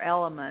thriller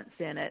elements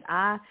in it.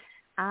 I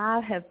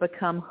have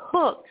become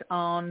hooked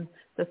on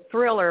the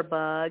thriller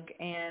bug,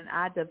 and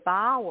I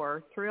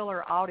devour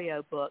thriller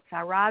audiobooks.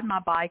 I ride my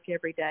bike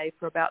every day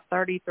for about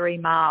 33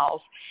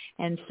 miles,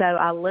 and so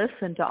I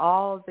listen to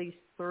all of these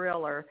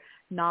thriller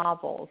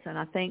novels, and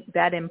I think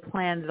that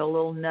implanted a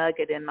little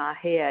nugget in my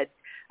head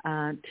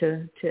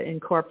to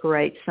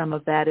incorporate some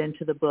of that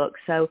into the book.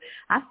 So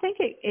I think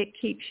it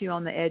keeps you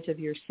on the edge of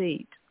your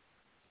seat.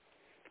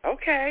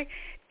 Okay.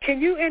 Can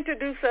you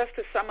introduce us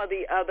to some of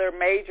the other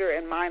major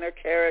and minor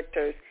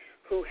characters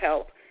who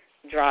help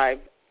drive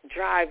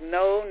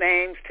No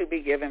Names to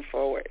Be Given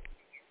forward?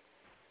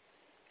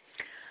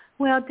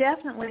 Well,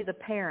 definitely the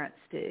parents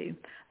do,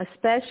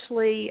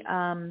 especially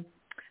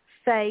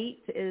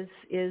Fate is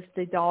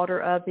the daughter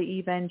of the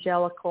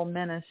evangelical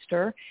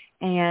minister,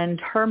 and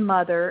her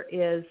mother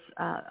is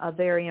a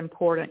very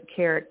important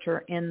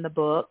character in the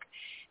book.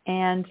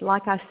 And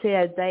like I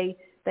said, they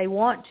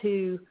want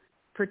to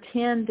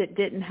pretend it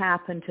didn't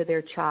happen to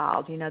their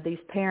child. These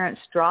parents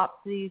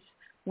dropped these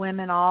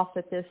women off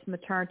at this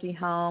maternity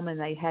home, and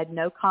they had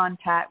no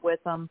contact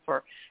with them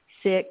for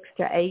 6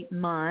 to 8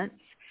 months.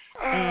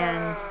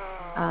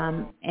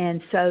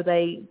 And so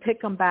they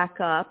pick them back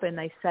up, and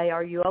they say,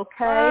 "Are you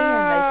okay?"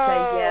 And they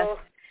say, "Yes,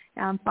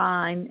 I'm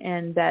fine."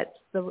 And that's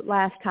the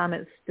last time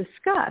it's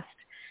discussed.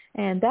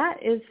 And that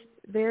is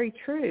very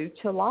true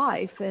to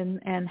life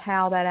and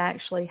how that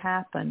actually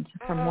happened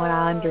from what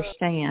I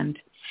understand.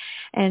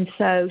 And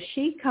so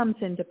she comes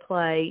into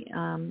play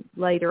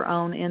later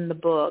on in the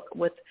book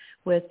with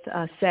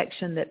a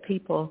section that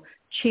people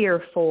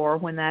cheer for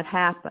when that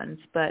happens.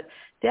 But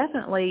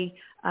definitely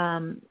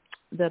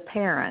the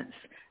parents,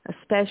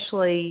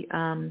 especially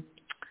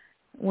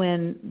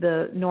when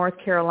the North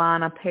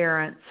Carolina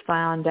parents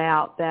found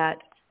out that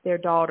their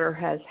daughter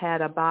has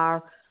had a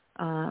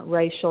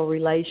biracial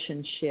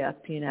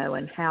relationship,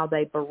 and how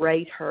they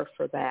berate her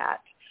for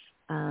that.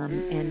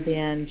 And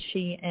then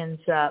she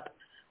ends up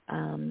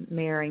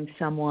marrying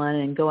someone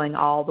and going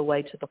all the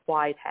way to the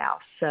White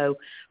House. So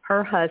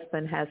her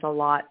husband has a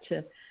lot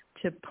to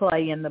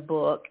play in the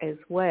book as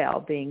well,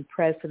 being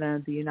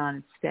President of the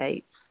United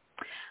States.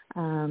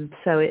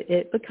 So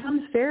it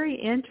becomes very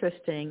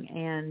interesting.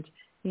 And,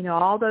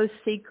 all those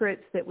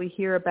secrets that we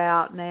hear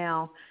about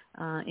now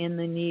in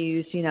the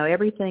news,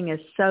 everything is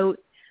so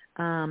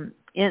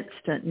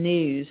instant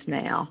news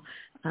now.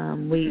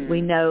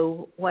 We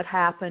know what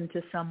happened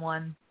to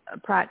someone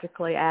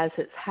practically as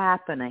it's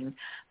happening.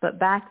 But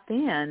back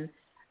then,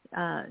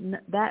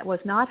 that was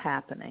not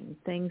happening.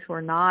 Things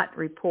were not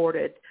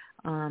reported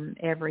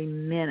every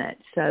minute.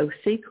 So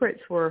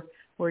secrets were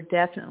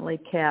definitely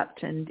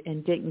kept and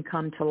didn't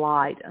come to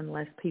light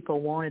unless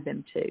people wanted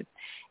them to.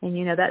 And,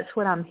 that's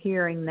what I'm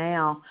hearing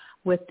now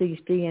with these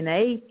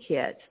DNA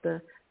kits.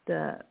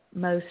 The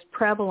most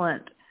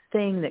prevalent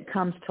thing that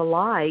comes to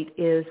light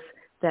is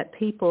that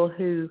people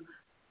who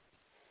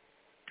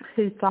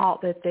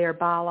thought that their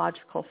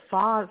biological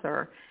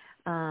father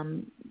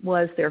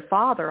was their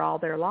father all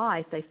their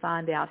life, they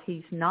find out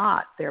he's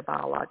not their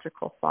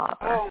biological father.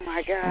 Oh,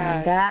 my God.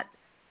 And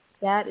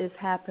that is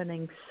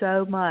happening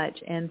so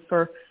much. And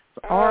for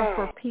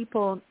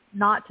people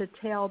not to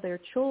tell their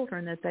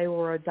children that they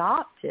were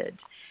adopted,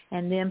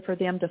 and then for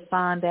them to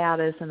find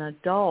out as an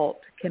adult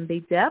can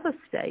be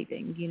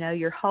devastating.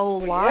 Your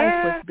whole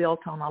life was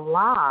built on a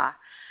lie.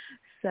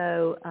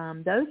 So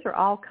those are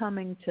all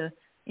coming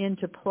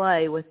into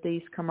play with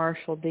these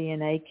commercial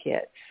DNA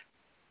kits.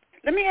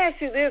 Let me ask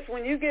you this: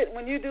 when you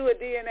do a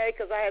DNA,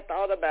 because I had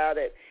thought about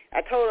it,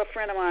 I told a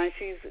friend of mine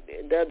she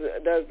does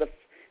the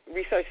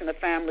research in the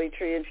family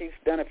tree, and she's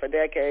done it for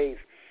decades.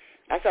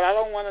 I said, I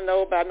don't want to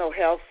know about no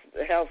health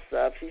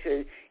stuff. She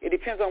said, it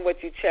depends on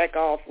what you check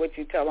off, what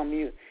you tell them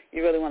you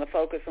really want to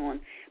focus on.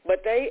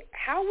 But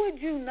how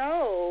would you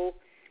know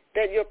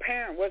that your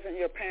parent wasn't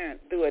your parent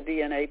through a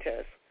DNA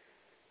test?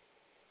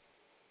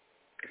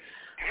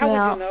 How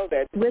would you know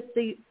that?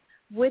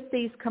 With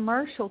these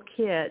commercial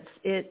kits,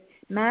 it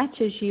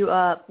matches you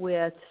up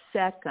with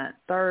second,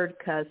 third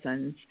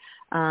cousins.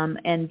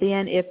 And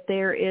then if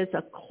there is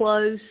a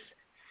close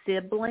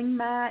sibling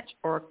match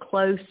or a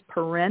close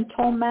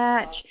parental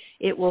match,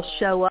 it will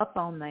show up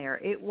on there.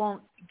 It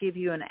won't give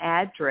you an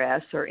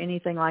address or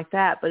anything like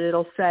that, but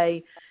it'll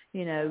say,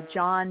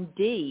 John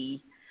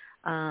D.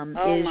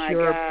 is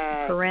your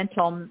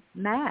parental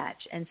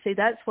match. And see,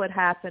 that's what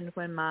happened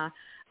when my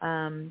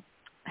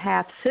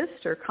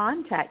half-sister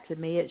contacted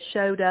me. It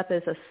showed up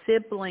as a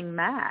sibling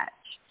match.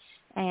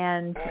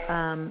 And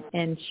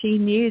she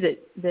knew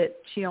that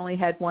she only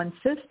had one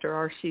sister,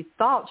 or she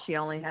thought she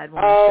only had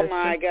one sister. Oh,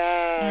 my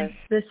gosh.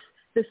 And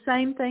the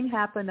same thing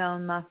happened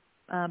on my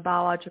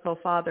biological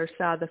father's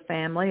side of the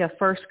family. A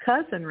first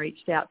cousin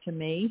reached out to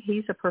me.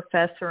 He's a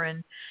professor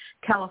in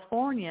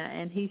California,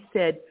 and he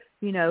said,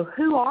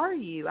 who are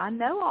you? I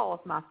know all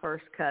of my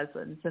first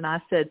cousins. And I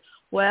said,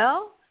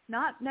 well,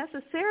 not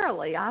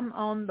necessarily. I'm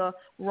on the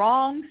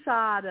wrong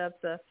side of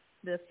the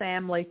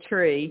family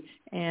tree.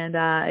 And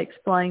I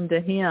explained to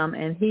him,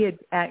 and he had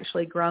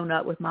actually grown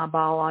up with my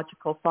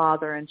biological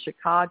father in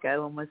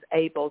Chicago and was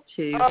able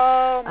to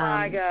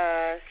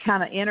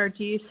kind of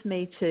introduce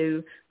me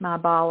to my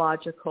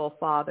biological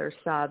father's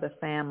side of the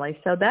family.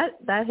 So that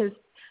has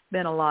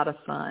been a lot of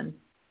fun.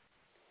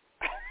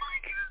 Oh,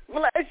 my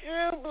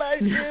God.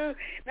 Bless you.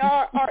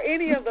 Now, do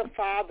any of the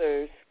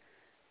fathers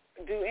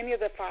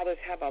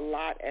have a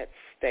lot at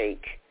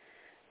stake?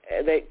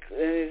 This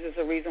is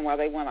a reason why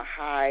they want to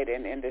hide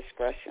in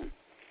indiscretion.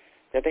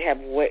 That they have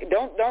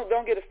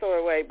don't get a story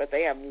away, but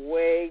they have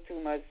way too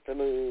much to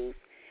lose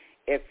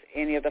if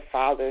any of the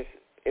fathers,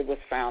 it was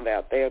found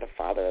out they're the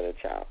father of the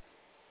child.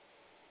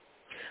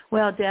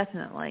 Well,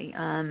 definitely,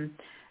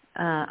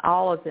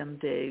 all of them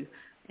do,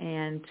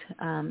 and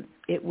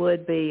it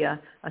would be a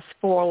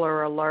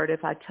spoiler alert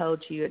if I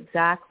told you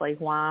exactly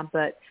why,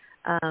 but.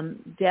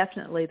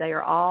 Definitely, they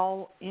are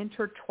all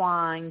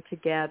intertwined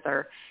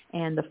together,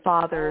 and the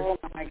fathers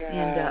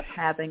end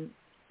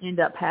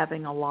up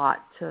having a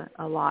lot to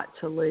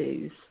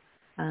lose.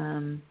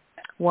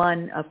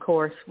 One, of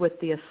course, with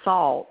the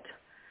assault,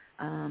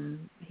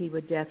 he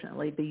would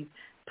definitely be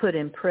put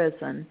in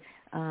prison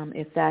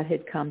if that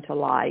had come to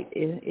light.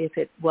 If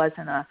it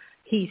wasn't a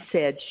he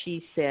said,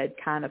 she said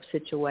kind of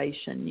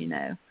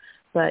situation,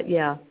 But,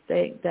 yeah,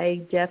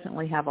 they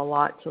definitely have a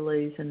lot to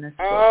lose in this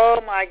book.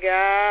 Oh, my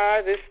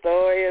God, this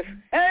story is,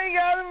 you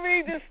got to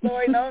read this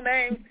story, No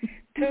Name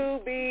to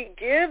Be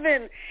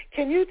Given.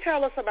 Can you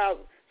tell us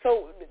about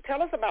So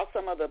tell us about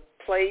some of the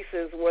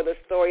places where the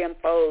story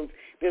unfolds.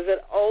 Does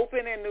it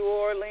open in New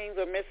Orleans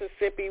or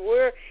Mississippi?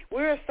 Where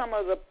are some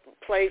of the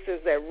places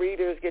that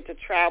readers get to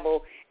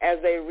travel as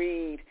they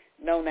read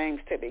No Names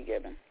to Be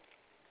Given?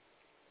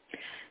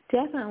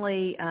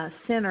 Definitely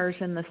centers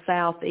in the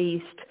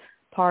southeast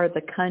part of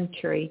the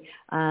country,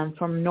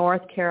 from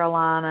North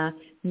Carolina,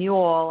 New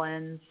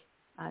Orleans,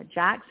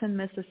 Jackson,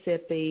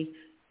 Mississippi,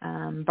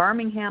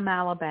 Birmingham,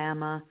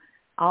 Alabama,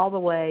 all the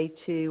way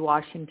to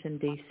Washington,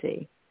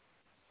 D.C.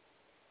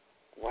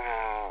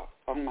 Wow.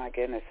 Oh, my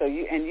goodness. So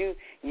you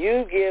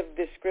give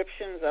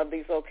descriptions of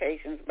these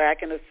locations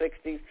back in the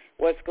 60s,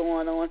 what's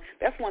going on.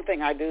 That's one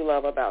thing I do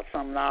love about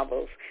some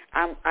novels.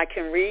 I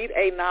can read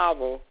a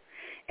novel,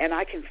 and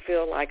I can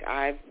feel like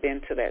I've been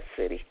to that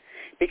city.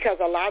 Because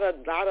a lot of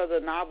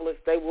the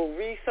novelists, they will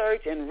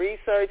research,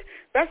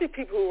 especially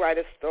people who write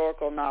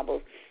historical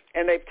novels,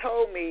 and they've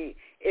told me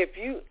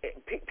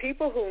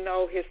people who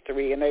know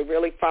history and they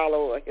really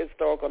follow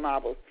historical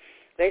novels,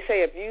 they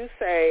say if you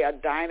say a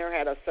diner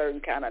had a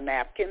certain kind of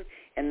napkin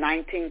in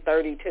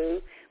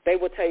 1932, they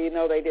will tell you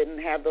no, they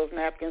didn't have those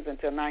napkins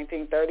until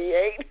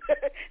 1938.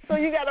 So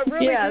you got to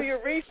really do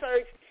your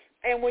research,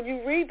 and when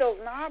you read those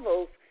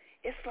novels,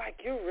 it's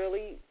like you're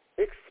really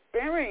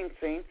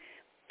experiencing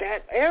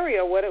that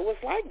area, what it was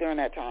like during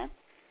that time.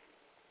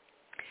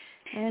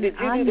 And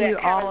I knew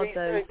all of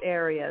those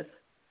areas.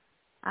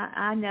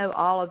 I know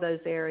all of those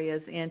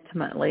areas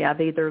intimately.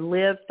 I've either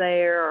lived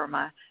there or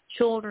my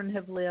children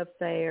have lived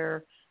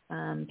there.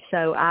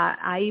 So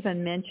I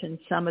even mentioned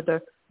some of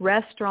the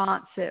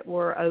restaurants that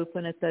were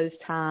open at those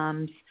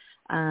times,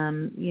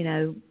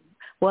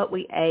 what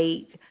we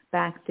ate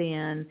back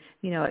then,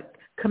 at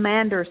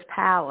Commander's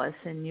Palace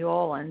in New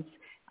Orleans.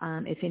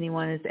 If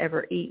anyone has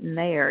ever eaten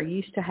there,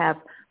 used to have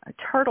a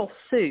turtle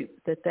soup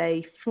that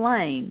they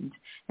flamed.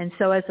 And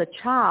so as a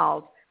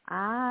child,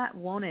 I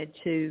wanted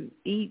to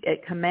eat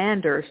at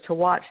Commander's to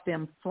watch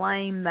them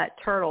flame that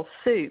turtle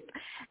soup.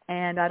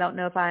 And I don't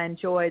know if I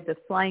enjoyed the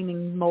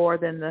flaming more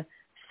than the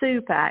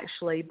soup,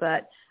 actually,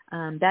 but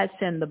that's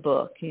in the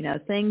book,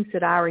 things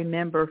that I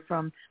remember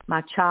from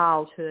my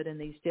childhood in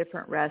these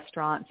different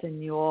restaurants in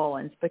New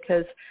Orleans,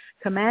 because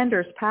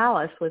Commander's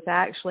Palace was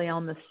actually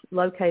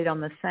located on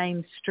the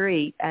same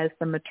street as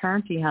the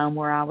maternity home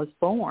where I was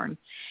born.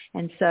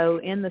 And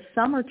so in the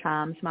summer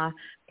times, my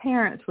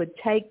parents would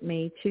take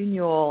me to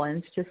New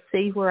Orleans to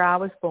see where I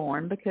was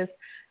born, because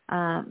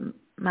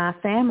my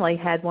family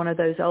had one of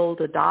those old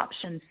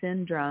adoption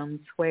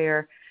syndromes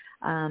where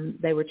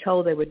they were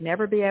told they would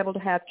never be able to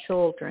have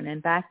children.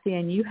 And back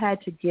then you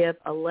had to give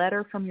a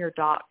letter from your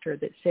doctor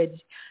that said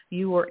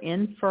you were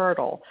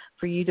infertile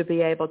for you to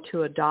be able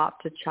to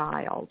adopt a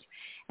child.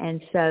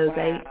 And so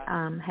they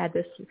had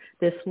this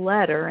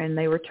letter, and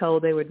they were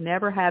told they would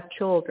never have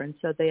children.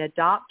 So they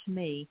adopted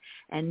me.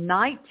 And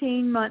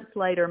 19 months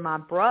later, my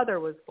brother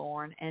was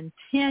born, and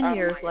 10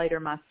 years later,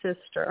 my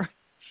sister.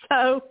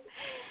 So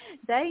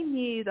they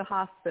knew the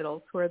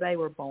hospitals where they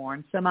were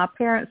born. So my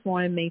parents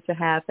wanted me to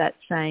have that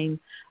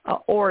same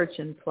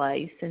origin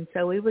place. And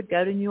so we would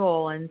go to New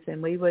Orleans,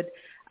 and we would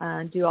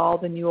do all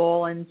the New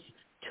Orleans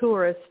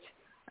tourist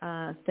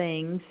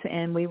things,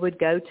 and we would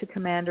go to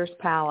Commander's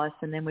Palace,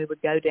 and then we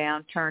would go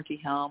down Turney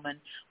Home and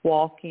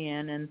walk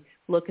in and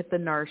look at the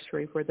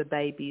nursery where the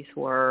babies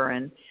were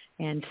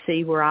and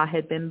see where I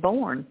had been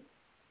born.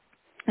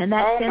 And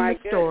that's in the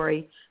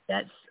story.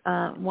 That's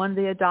one of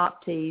the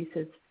adoptees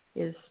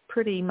is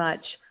pretty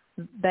much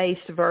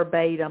based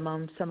verbatim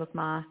on some of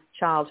my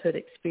childhood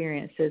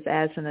experiences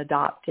as an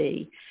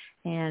adoptee.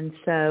 And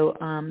so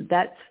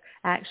that's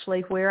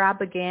actually where I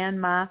began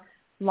my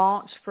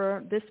launch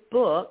for this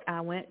book.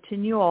 I went to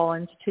New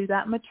Orleans to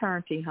that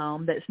maternity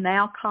home that's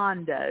now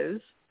condos,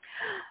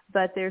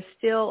 but there's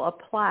still a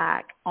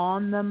plaque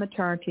on the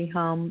maternity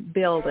home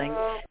building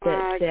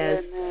that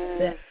says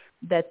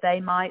that they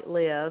might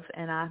live,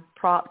 and I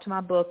propped my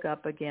book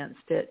up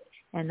against it,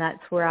 and that's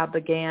where I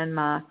began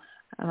my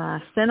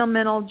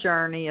sentimental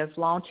journey of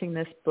launching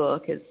this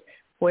book. Is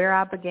where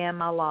I began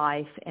my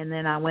life, and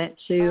then I went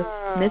to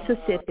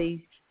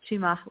Mississippi, to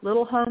my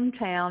little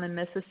hometown in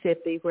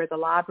Mississippi, where the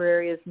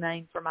library is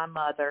named for my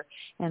mother,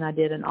 and I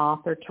did an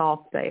author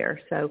talk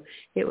there. So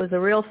it was a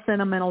real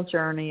sentimental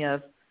journey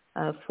of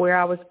where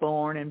I was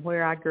born and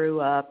where I grew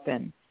up,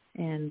 and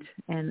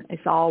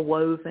it's all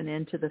woven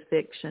into the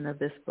fiction of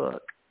this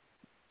book.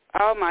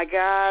 Oh my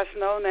gosh,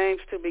 No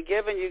Names to Be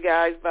Given, you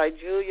guys, by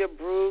Julia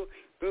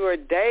Brewer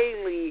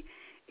Daily.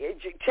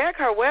 Check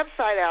her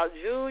website out,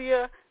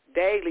 Julia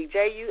Daily,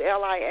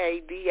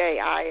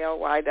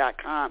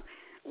 JuliaDaily.com.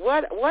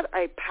 What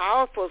a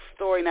powerful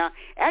story. Now,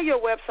 at your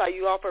website,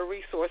 you offer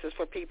resources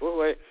for people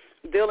who are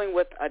dealing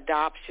with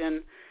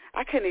adoption.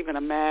 I couldn't even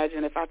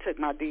imagine if I took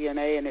my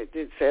DNA and it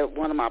said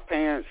one of my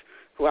parents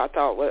who I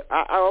thought was,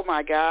 oh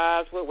my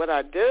gosh, what would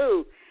I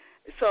do?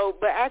 So,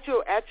 but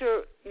you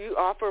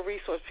offer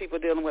resources for people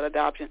dealing with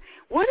adoption.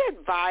 What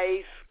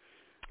advice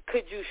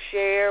could you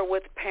share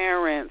with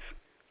parents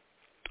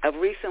of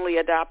recently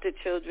adopted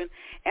children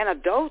and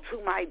adults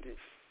who might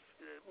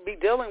be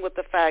dealing with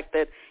the fact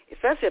that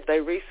especially if they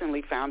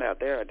recently found out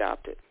they're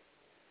adopted?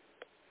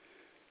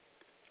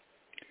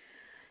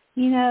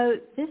 You know,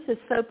 this is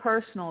so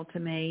personal to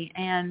me,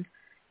 and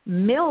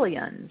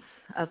millions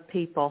of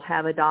people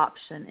have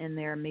adoption in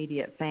their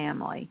immediate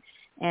family.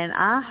 And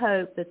I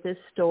hope that this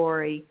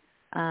story,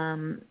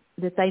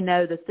 that they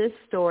know that this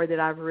story that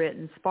I've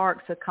written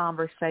sparks a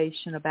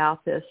conversation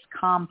about this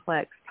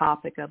complex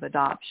topic of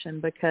adoption,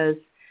 because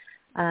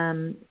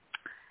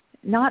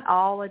not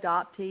all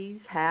adoptees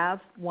have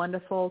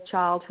wonderful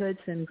childhoods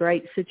and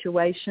great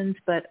situations,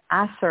 but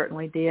I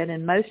certainly did.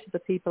 And most of the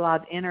people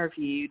I've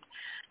interviewed,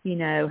 you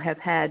know, have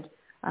had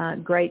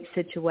great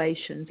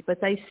situations,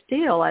 but they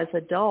still, as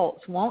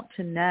adults, want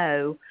to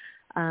know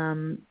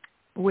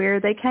where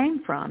they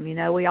came from. You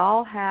know, we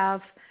all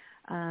have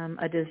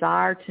a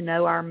desire to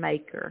know our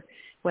maker,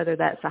 whether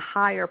that's a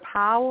higher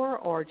power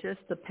or just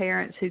the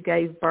parents who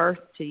gave birth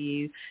to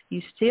you.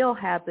 You still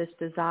have this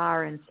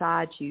desire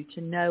inside you to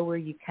know where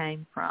you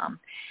came from.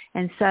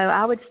 And so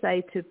I would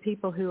say to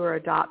people who are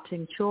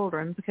adopting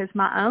children, because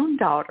my own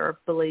daughter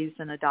believes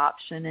in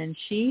adoption, and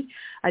she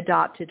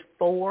adopted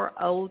 4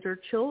 older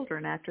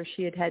children after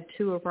she had had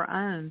 2 of her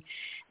own.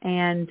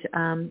 And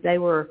they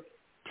were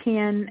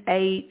 10,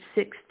 8,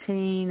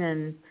 16,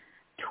 and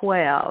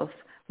 12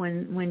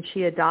 when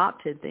she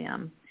adopted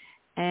them.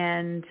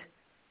 And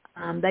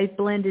they've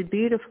blended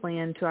beautifully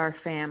into our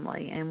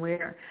family, and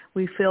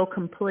we feel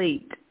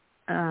complete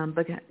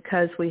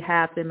because we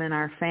have them in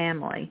our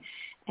family.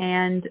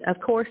 And,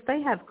 of course,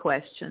 they have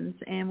questions,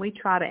 and we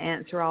try to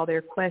answer all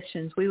their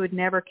questions. We would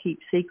never keep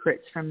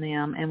secrets from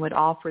them and would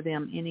offer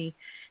them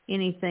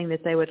anything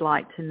that they would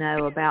like to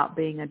know about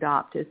being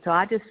adopted. So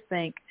I just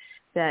think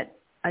that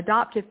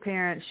adoptive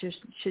parents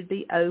should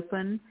be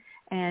open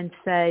and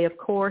say, of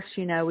course,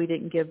 you know, we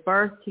didn't give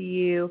birth to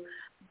you,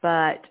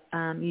 but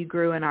you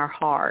grew in our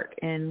heart,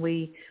 and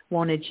we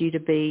wanted you to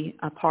be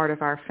a part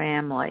of our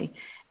family.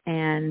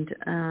 And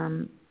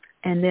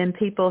then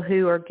people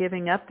who are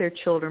giving up their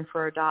children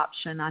for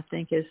adoption, I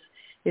think is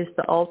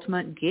the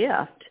ultimate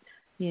gift,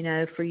 you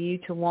know, for you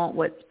to want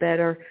what's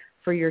better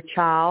for your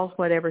child,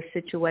 whatever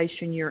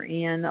situation you're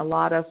in. A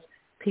lot of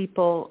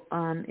people,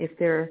 if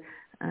they're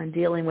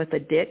dealing with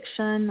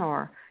addiction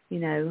or, you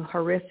know,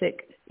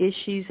 horrific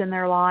issues in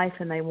their life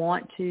and they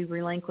want to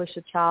relinquish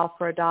a child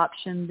for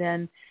adoption,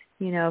 then,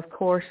 you know, of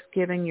course,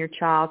 giving your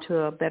child to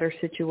a better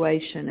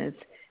situation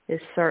is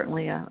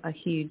certainly a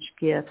huge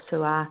gift.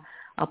 So I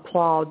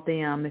applaud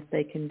them if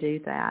they can do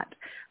that.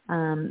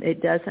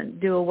 It doesn't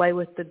do away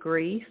with the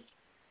grief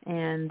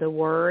and the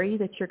worry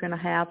that you're going to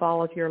have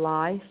all of your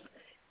life,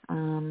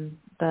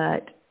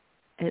 but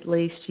at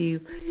least you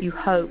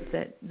hope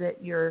that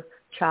your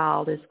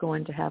child is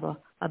going to have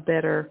a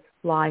better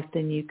life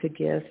than you could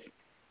give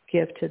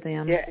to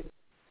them. Yeah.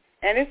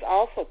 And it's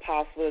also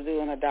possible to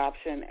do an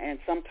adoption, and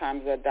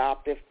sometimes the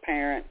adoptive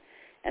parent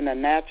and the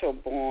natural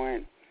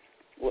born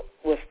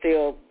will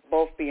still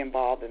both be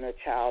involved in the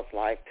child's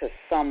life to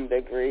some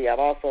degree. I've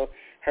also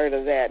heard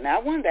of that. Now,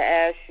 I wanted to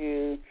ask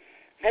you,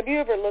 have you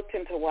ever looked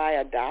into why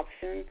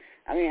adoption?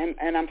 I mean,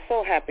 and I'm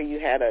so happy you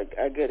had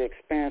a good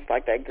experience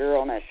like that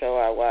girl on that show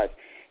I watched.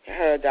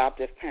 Her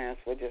adoptive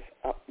parents were just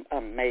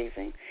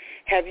amazing.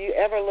 Have you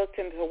ever looked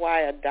into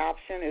why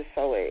adoption is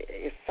so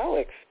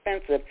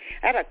expensive?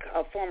 I had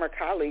a former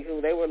colleague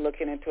who they were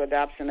looking into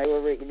adoption. They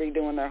were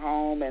redoing their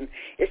home, and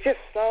it's just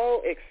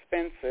so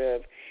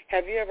expensive.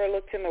 Have you ever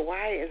looked into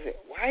why is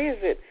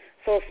it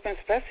so expensive,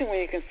 especially when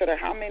you consider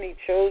how many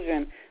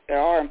children there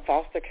are in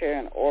foster care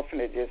and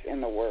orphanages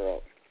in the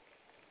world?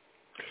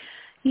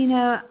 You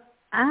know,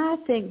 I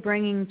think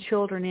bringing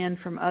children in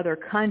from other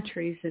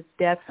countries is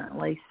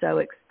definitely so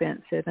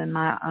expensive, and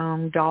my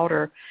own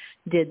daughter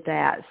did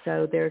that.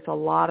 So there's a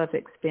lot of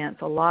expense,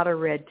 a lot of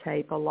red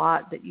tape, a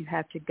lot that you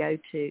have to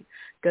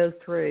go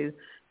through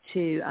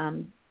to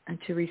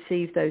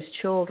receive those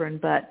children.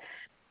 But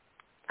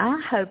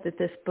I hope that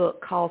this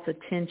book calls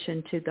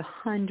attention to the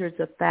hundreds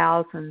of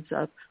thousands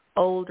of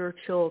older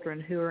children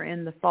who are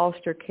in the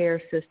foster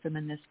care system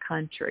in this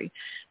country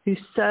who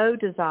so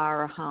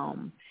desire a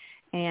home.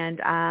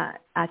 And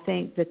I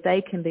think that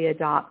they can be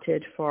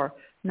adopted for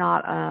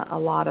not a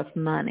lot of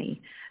money.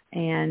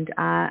 And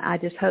I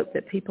just hope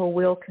that people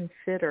will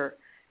consider,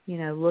 you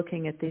know,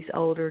 looking at these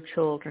older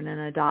children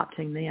and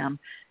adopting them.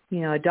 You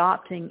know,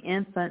 adopting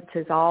infants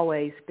has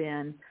always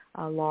been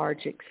a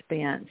large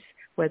expense,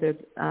 whether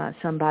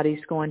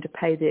somebody's going to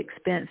pay the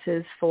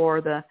expenses for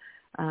the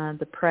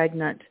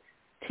pregnant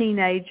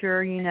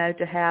teenager, you know,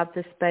 to have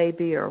this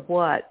baby or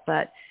what.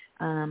 But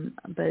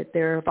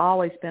there have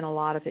always been a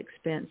lot of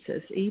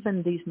expenses.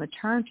 Even these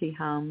maternity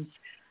homes,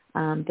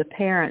 the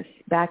parents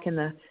back in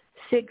the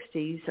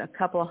 60s, a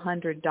couple of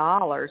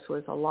 $100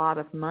 was a lot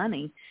of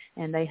money,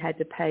 and they had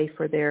to pay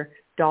for their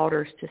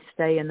daughters to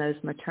stay in those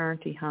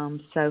maternity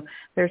homes. So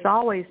there's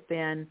always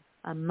been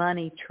a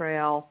money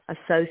trail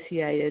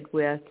associated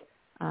with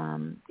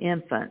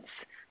infants.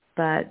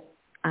 But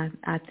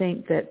I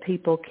think that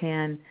people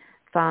can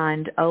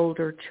find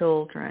older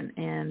children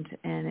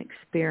and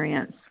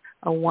experience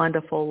a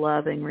wonderful,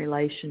 loving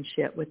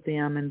relationship with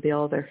them and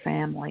build their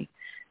family.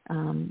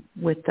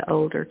 with the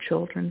older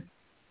children.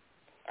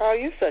 Oh,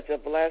 you're such a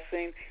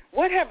blessing.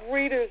 What have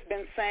readers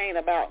been saying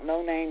about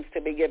No Names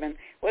to Be Given?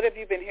 What have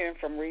you been hearing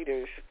from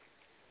readers?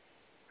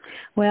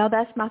 Well,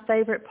 that's my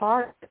favorite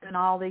part, and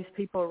all these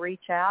people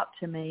reach out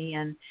to me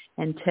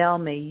and tell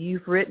me,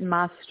 you've written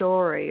my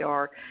story,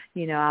 or,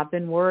 I've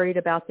been worried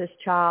about this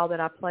child that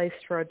I placed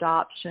for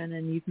adoption,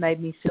 and you've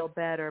made me feel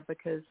better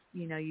because,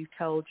 you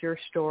told your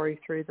story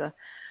through the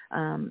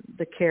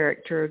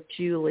character of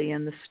Julie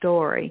in the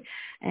story.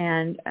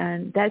 And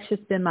that's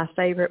just been my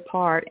favorite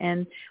part.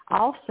 And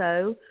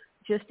also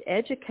just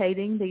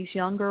educating these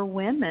younger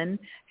women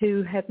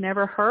who have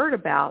never heard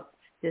about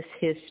this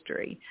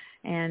history,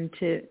 and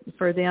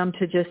for them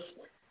to just,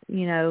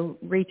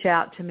 reach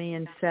out to me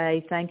and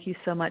say, thank you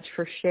so much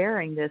for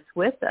sharing this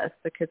with us,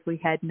 because we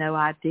had no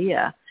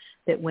idea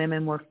that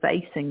women were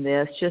facing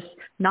this just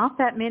not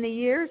that many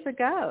years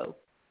ago,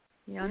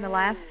 in the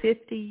last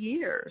 50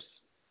 years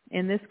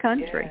in this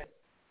country.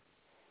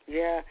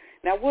 Yeah.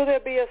 Now, will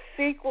there be a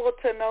sequel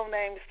to No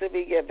Names to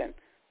Be Given?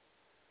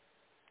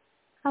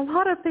 A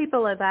lot of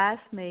people have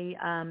asked me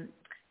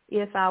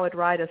if I would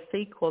write a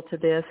sequel to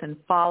this and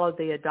follow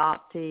the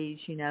adoptees,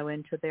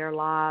 into their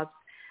lives.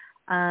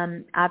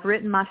 I've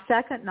written my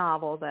second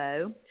novel,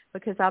 though,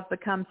 because I've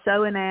become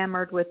so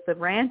enamored with the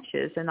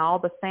ranches and all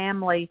the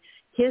family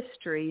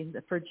history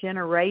for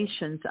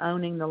generations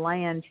owning the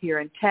land here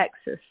in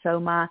Texas. So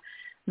my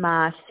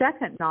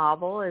second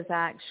novel is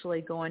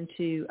actually going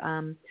to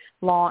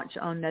launch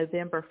on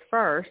November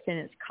 1st, and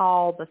it's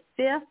called The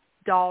Fifth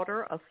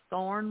Daughter of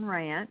Thorn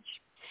Ranch,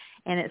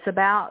 and it's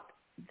about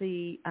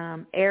the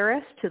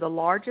heiress to the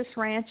largest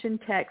ranch in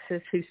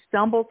Texas who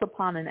stumbles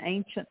upon an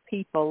ancient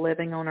people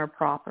living on her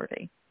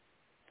property.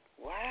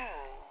 Wow.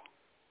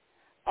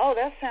 Oh,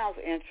 that sounds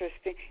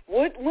interesting.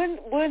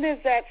 When is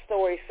that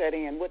story set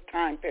in? What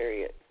time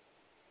period?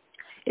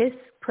 It's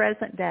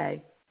present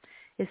day.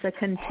 It's a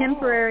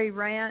contemporary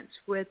ranch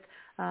with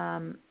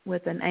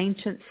an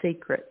ancient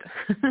secret.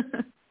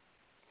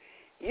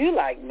 You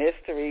like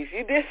mysteries.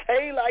 You did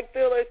say you like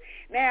thrillers.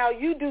 Now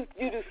you do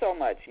so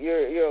much.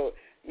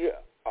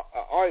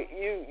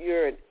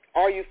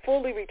 Are you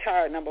fully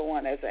retired, number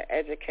one, as an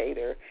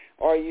educator,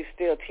 or are you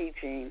still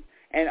teaching,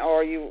 and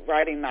are you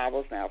writing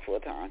novels now full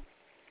time?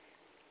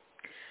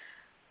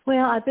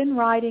 Well, I've been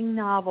writing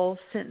novels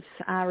since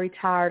I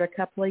retired a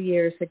couple of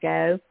years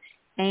ago,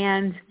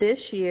 and this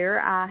year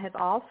I have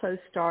also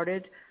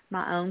started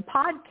my own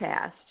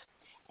podcast,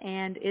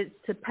 and it's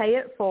to pay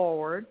it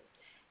forward.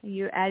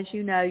 As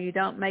you know, you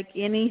don't make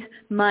any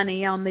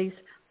money on these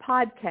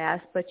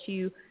podcasts, but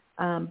you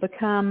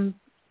become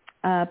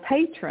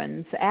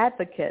patrons,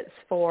 advocates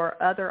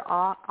for other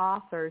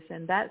authors,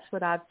 and that's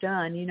what I've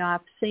done.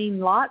 I've seen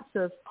lots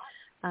of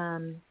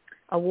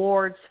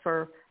awards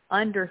for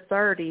under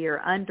 30 or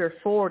under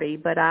 40,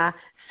 but I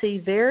see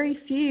very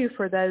few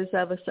for those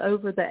of us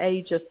over the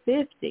age of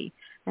 50.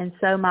 And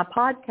so my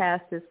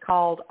podcast is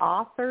called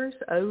Authors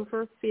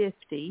Over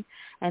 50,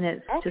 and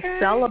it's to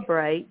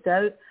celebrate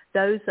those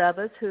of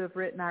us who have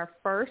written our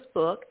first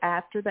book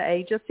after the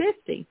age of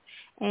 50.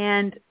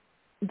 And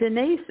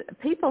Denise,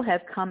 people have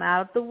come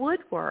out of the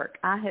woodwork.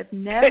 I have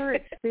never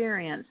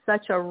experienced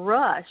such a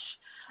rush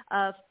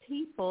of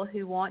people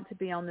who want to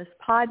be on this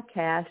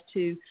podcast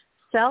to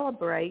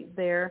celebrate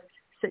their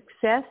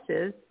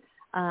successes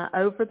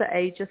over the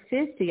age of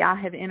 50. I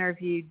have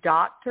interviewed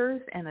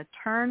doctors and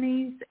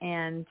attorneys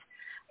and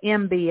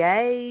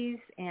MBAs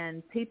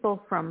and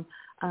people from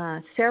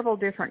several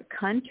different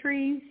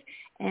countries.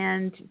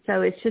 And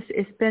so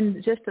it's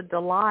been just a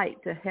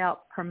delight to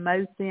help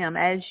promote them,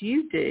 as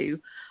you do,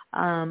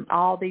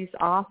 all these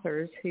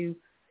authors who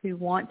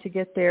want to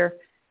get their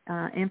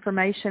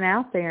information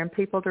out there and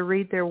people to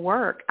read their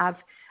work.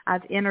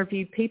 I've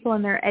interviewed people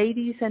in their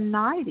 80s and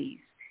 90s,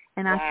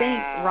 and I think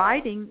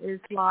writing is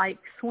like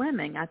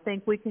swimming. I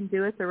think we can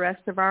do it the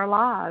rest of our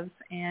lives,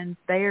 and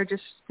they are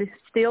just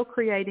still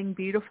creating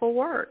beautiful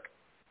work.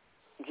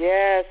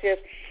 Yes.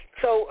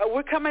 So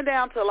we're coming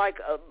down to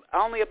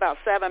only about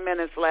 7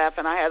 minutes left,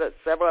 and I had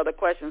several other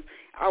questions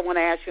I want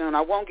to ask you, and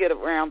I won't get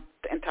around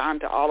in time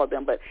to all of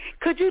them. But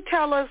could you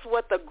tell us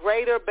what the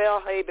Greater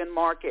Belhaven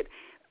Market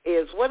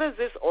is? What does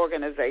this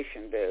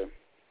organization do?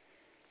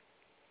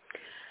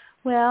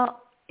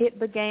 Well, it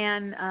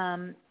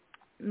began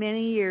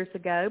many years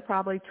ago,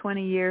 probably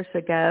 20 years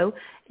ago,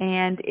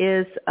 and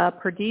is a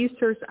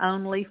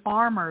producers-only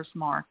farmers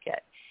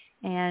market.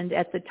 And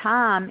at the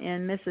time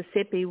in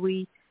Mississippi,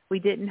 we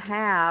didn't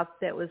have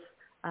that was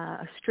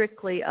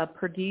strictly a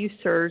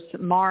producer's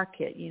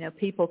market.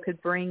 People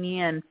could bring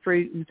in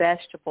fruit and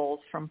vegetables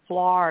from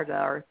Florida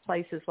or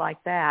places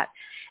like that.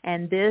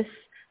 And this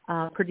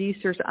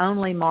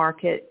producers-only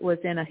market was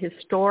in a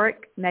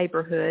historic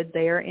neighborhood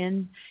there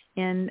in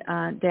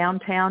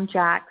downtown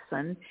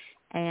Jackson.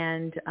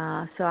 And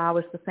so I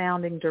was the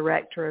founding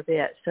director of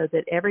it, so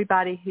that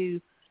everybody who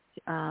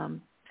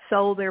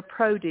sold their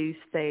produce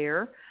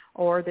there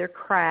or their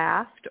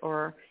craft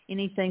or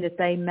anything that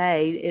they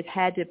made, it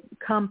had to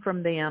come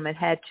from them. It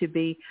had to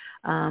be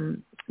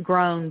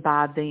grown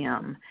by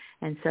them.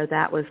 And so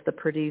that was the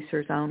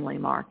producers only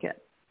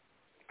market.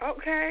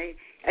 Okay.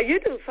 You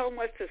do so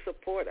much to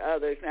support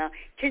others. Now,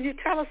 can you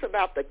tell us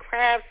about the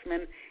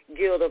Craftsman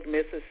Guild of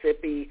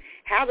Mississippi?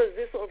 How does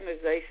this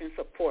organization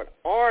support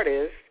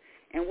artists,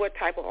 and what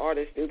type of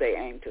artists do they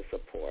aim to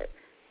support?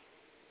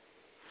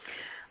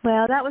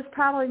 Well, that was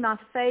probably my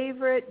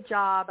favorite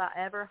job I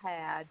ever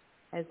had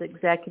as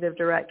executive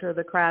director of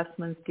the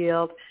Craftsman's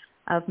Guild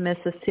of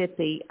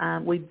Mississippi.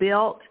 We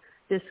built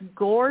this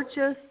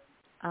gorgeous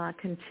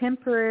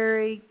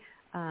contemporary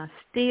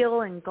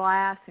steel and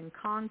glass and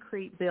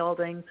concrete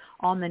building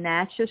on the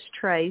Natchez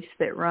Trace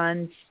that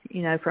runs,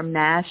 from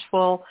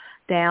Nashville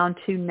down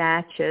to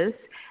Natchez,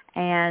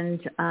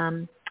 and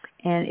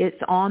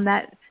it's on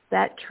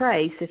that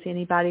trace. If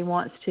anybody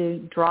wants to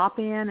drop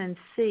in and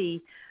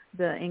see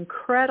the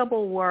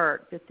incredible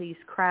work that these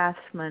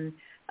craftsmen,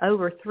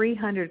 over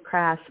 300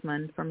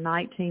 craftsmen from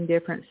 19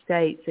 different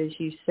states, as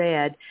you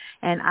said,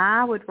 and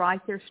I would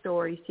write their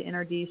stories to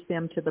introduce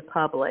them to the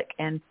public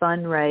and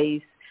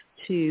fundraise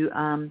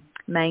to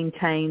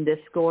maintain this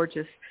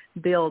gorgeous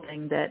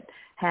building that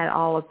had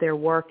all of their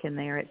work in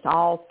there. It's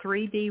all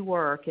 3D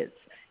work. It's,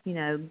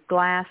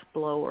 glass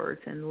blowers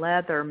and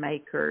leather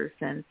makers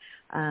and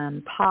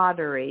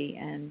pottery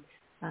and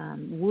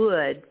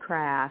wood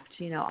craft,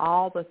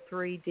 all the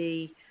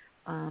 3D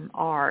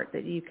art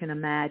that you can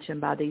imagine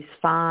by these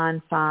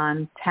fine,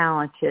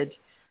 talented,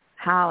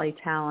 highly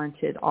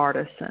talented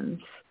artisans.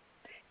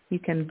 You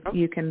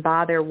can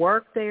buy their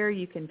work there.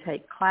 You can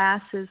take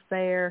classes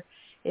there.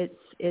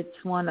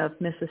 It's one of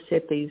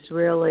Mississippi's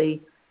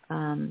really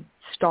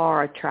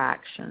star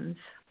attractions.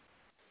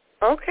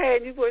 Okay,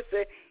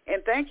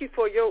 and thank you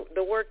for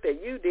the work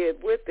that you did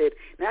with it.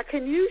 Now,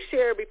 can you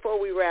share, before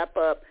we wrap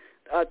up,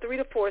 3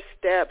 to 4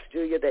 steps,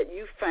 Julia, that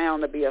you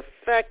found to be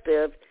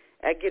effective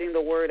at getting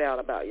the word out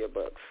about your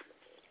books?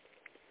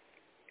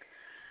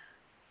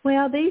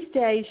 Well, these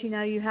days,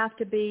 you have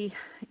to be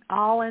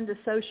all into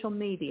social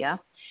media,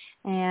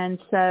 and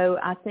so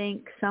I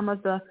think some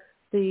of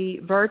the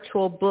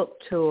virtual book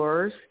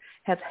tours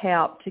have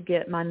helped to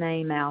get my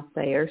name out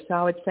there. So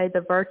I would say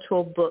the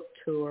virtual book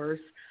tours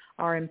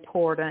are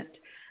important.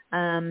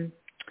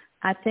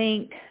 I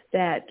think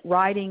that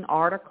writing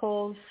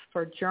articles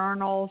for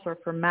journals or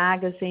for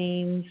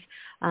magazines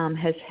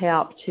has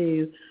helped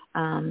to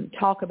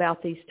talk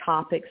about these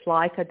topics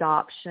like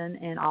adoption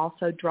and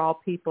also draw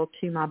people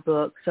to my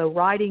book. So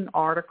writing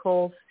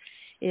articles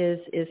is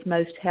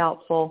most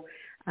helpful.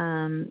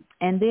 And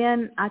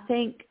then I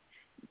think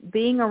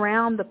being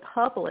around the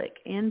public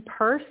in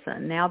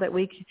person, now that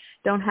we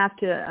don't have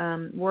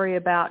to worry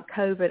about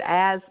COVID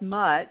as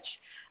much,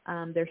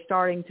 they're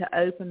starting to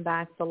open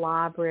back the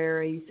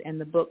libraries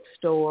and the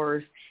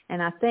bookstores,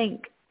 and I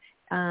think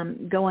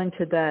going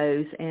to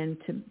those and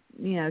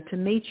to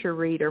meet your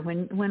reader.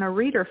 When a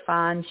reader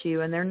finds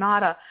you and they're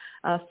not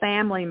a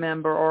family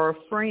member or a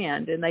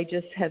friend, and they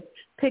just have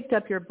picked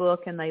up your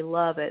book and they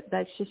love it,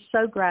 that's just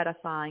so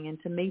gratifying.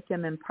 And to meet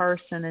them in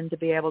person and to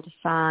be able to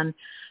sign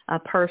a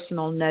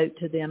personal note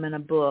to them in a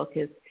book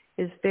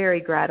is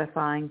very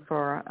gratifying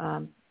for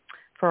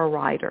a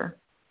writer.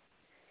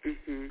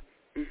 Mm-hmm.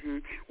 Mm-hmm.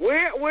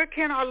 Where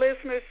can our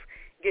listeners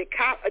get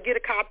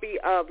a copy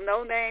of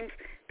No Names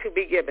to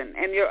Be Given?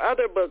 And your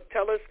other book,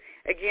 tell us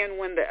again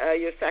when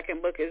your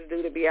second book is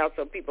due to be out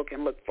so people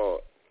can look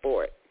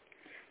for it.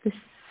 The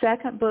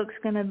second book's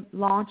going to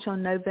launch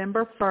on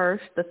November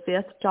 1st, The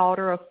Fifth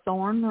Daughter of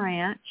Thorn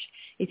Ranch.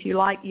 If you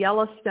like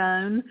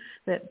Yellowstone,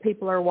 that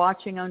people are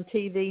watching on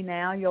TV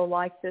now, you'll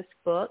like this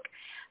book.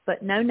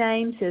 But No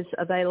Names is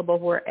available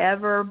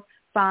wherever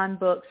fine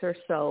books are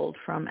sold,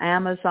 from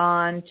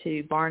Amazon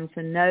to Barnes &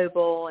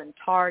 Noble and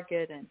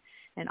Target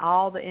and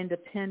all the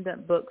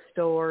independent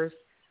bookstores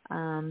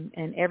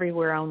and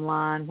everywhere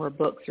online where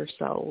books are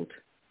sold.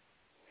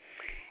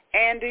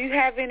 And do you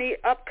have any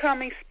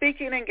upcoming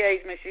speaking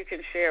engagements you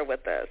can share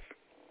with us?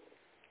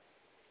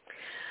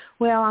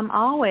 Well, I'm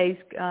always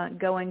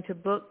going to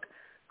book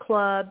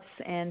clubs,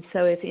 and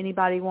so if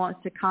anybody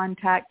wants to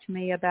contact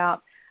me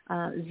about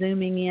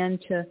Zooming in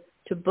to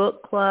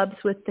book clubs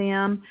with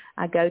them,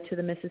 I go to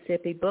the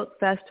Mississippi Book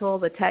Festival,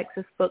 the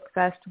Texas Book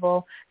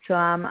Festival, so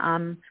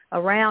I'm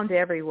around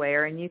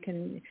everywhere, and you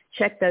can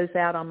check those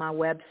out on my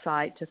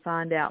website to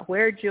find out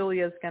where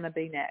Julia's going to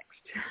be next.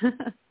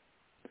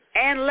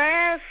 And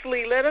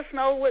lastly, let us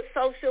know what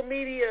social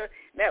media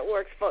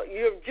networks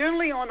you're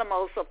generally on the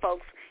most, so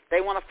folks,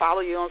 they want to follow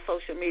you on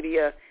social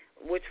media.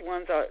 Which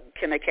ones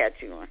can they catch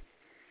you on?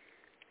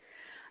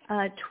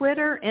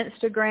 Twitter,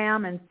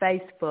 Instagram, and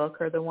Facebook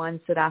are the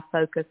ones that I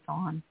focus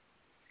on.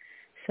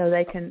 So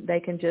they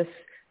can just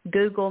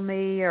Google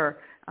me, or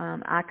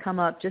I come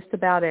up just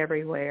about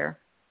everywhere.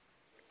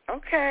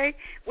 Okay.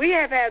 We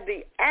have had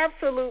the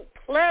absolute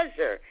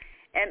pleasure.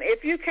 And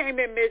if you came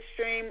in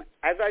midstream,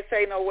 as I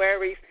say, no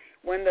worries.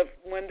 When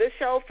this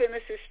show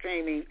finishes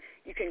streaming,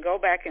 you can go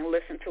back and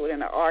listen to it in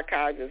the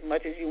archives as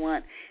much as you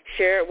want.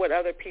 Share it with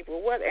other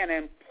people. What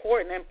an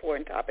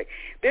important topic.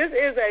 This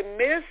is a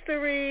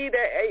mystery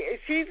that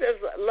she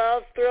just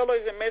loves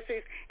thrillers and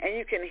mysteries, and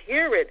you can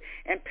hear it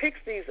and picks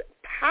these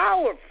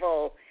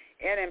powerful,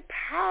 and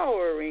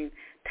empowering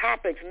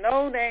topics.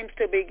 No names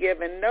to be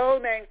given, no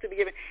names to be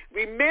given.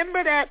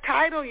 Remember that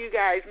title, you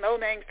guys, No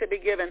Names to be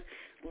Given,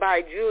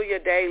 by Julia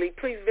Daily.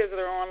 Please visit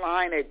her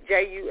online at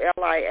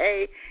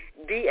JuliaDaily,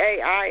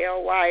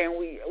 and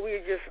we're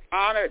just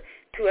honored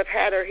to have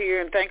had her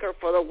here and thank her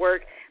for the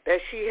work that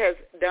she has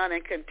done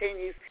and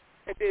continues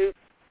to do.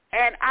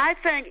 And I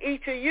thank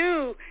each of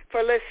you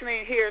for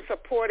listening here and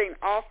supporting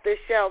Off the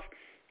Shelf.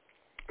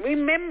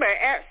 Remember,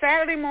 at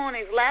Saturday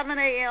mornings, 11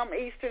 a.m.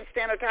 Eastern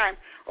Standard Time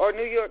or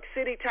New York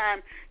City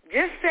time,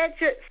 just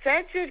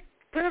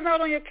put a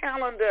note on your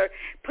calendar,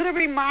 put a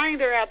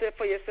reminder out there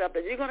for yourself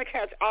that you're going to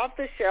catch Off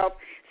the Shelf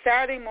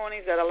Saturday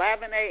mornings at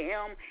 11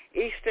 a.m.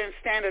 Eastern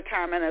Standard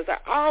Time. And as I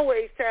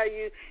always tell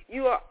you,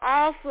 you are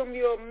awesome,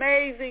 you're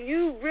amazing,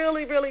 you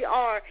really, really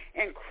are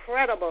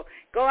incredible.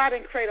 Go out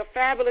and create a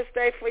fabulous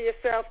day for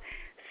yourself.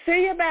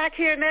 See you back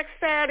here next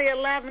Saturday at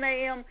 11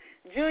 a.m.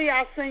 Julia,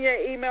 I'll send you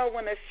an email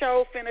when the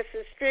show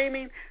finishes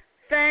streaming.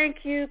 Thank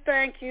you,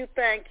 thank you,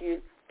 thank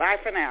you. Bye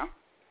for now.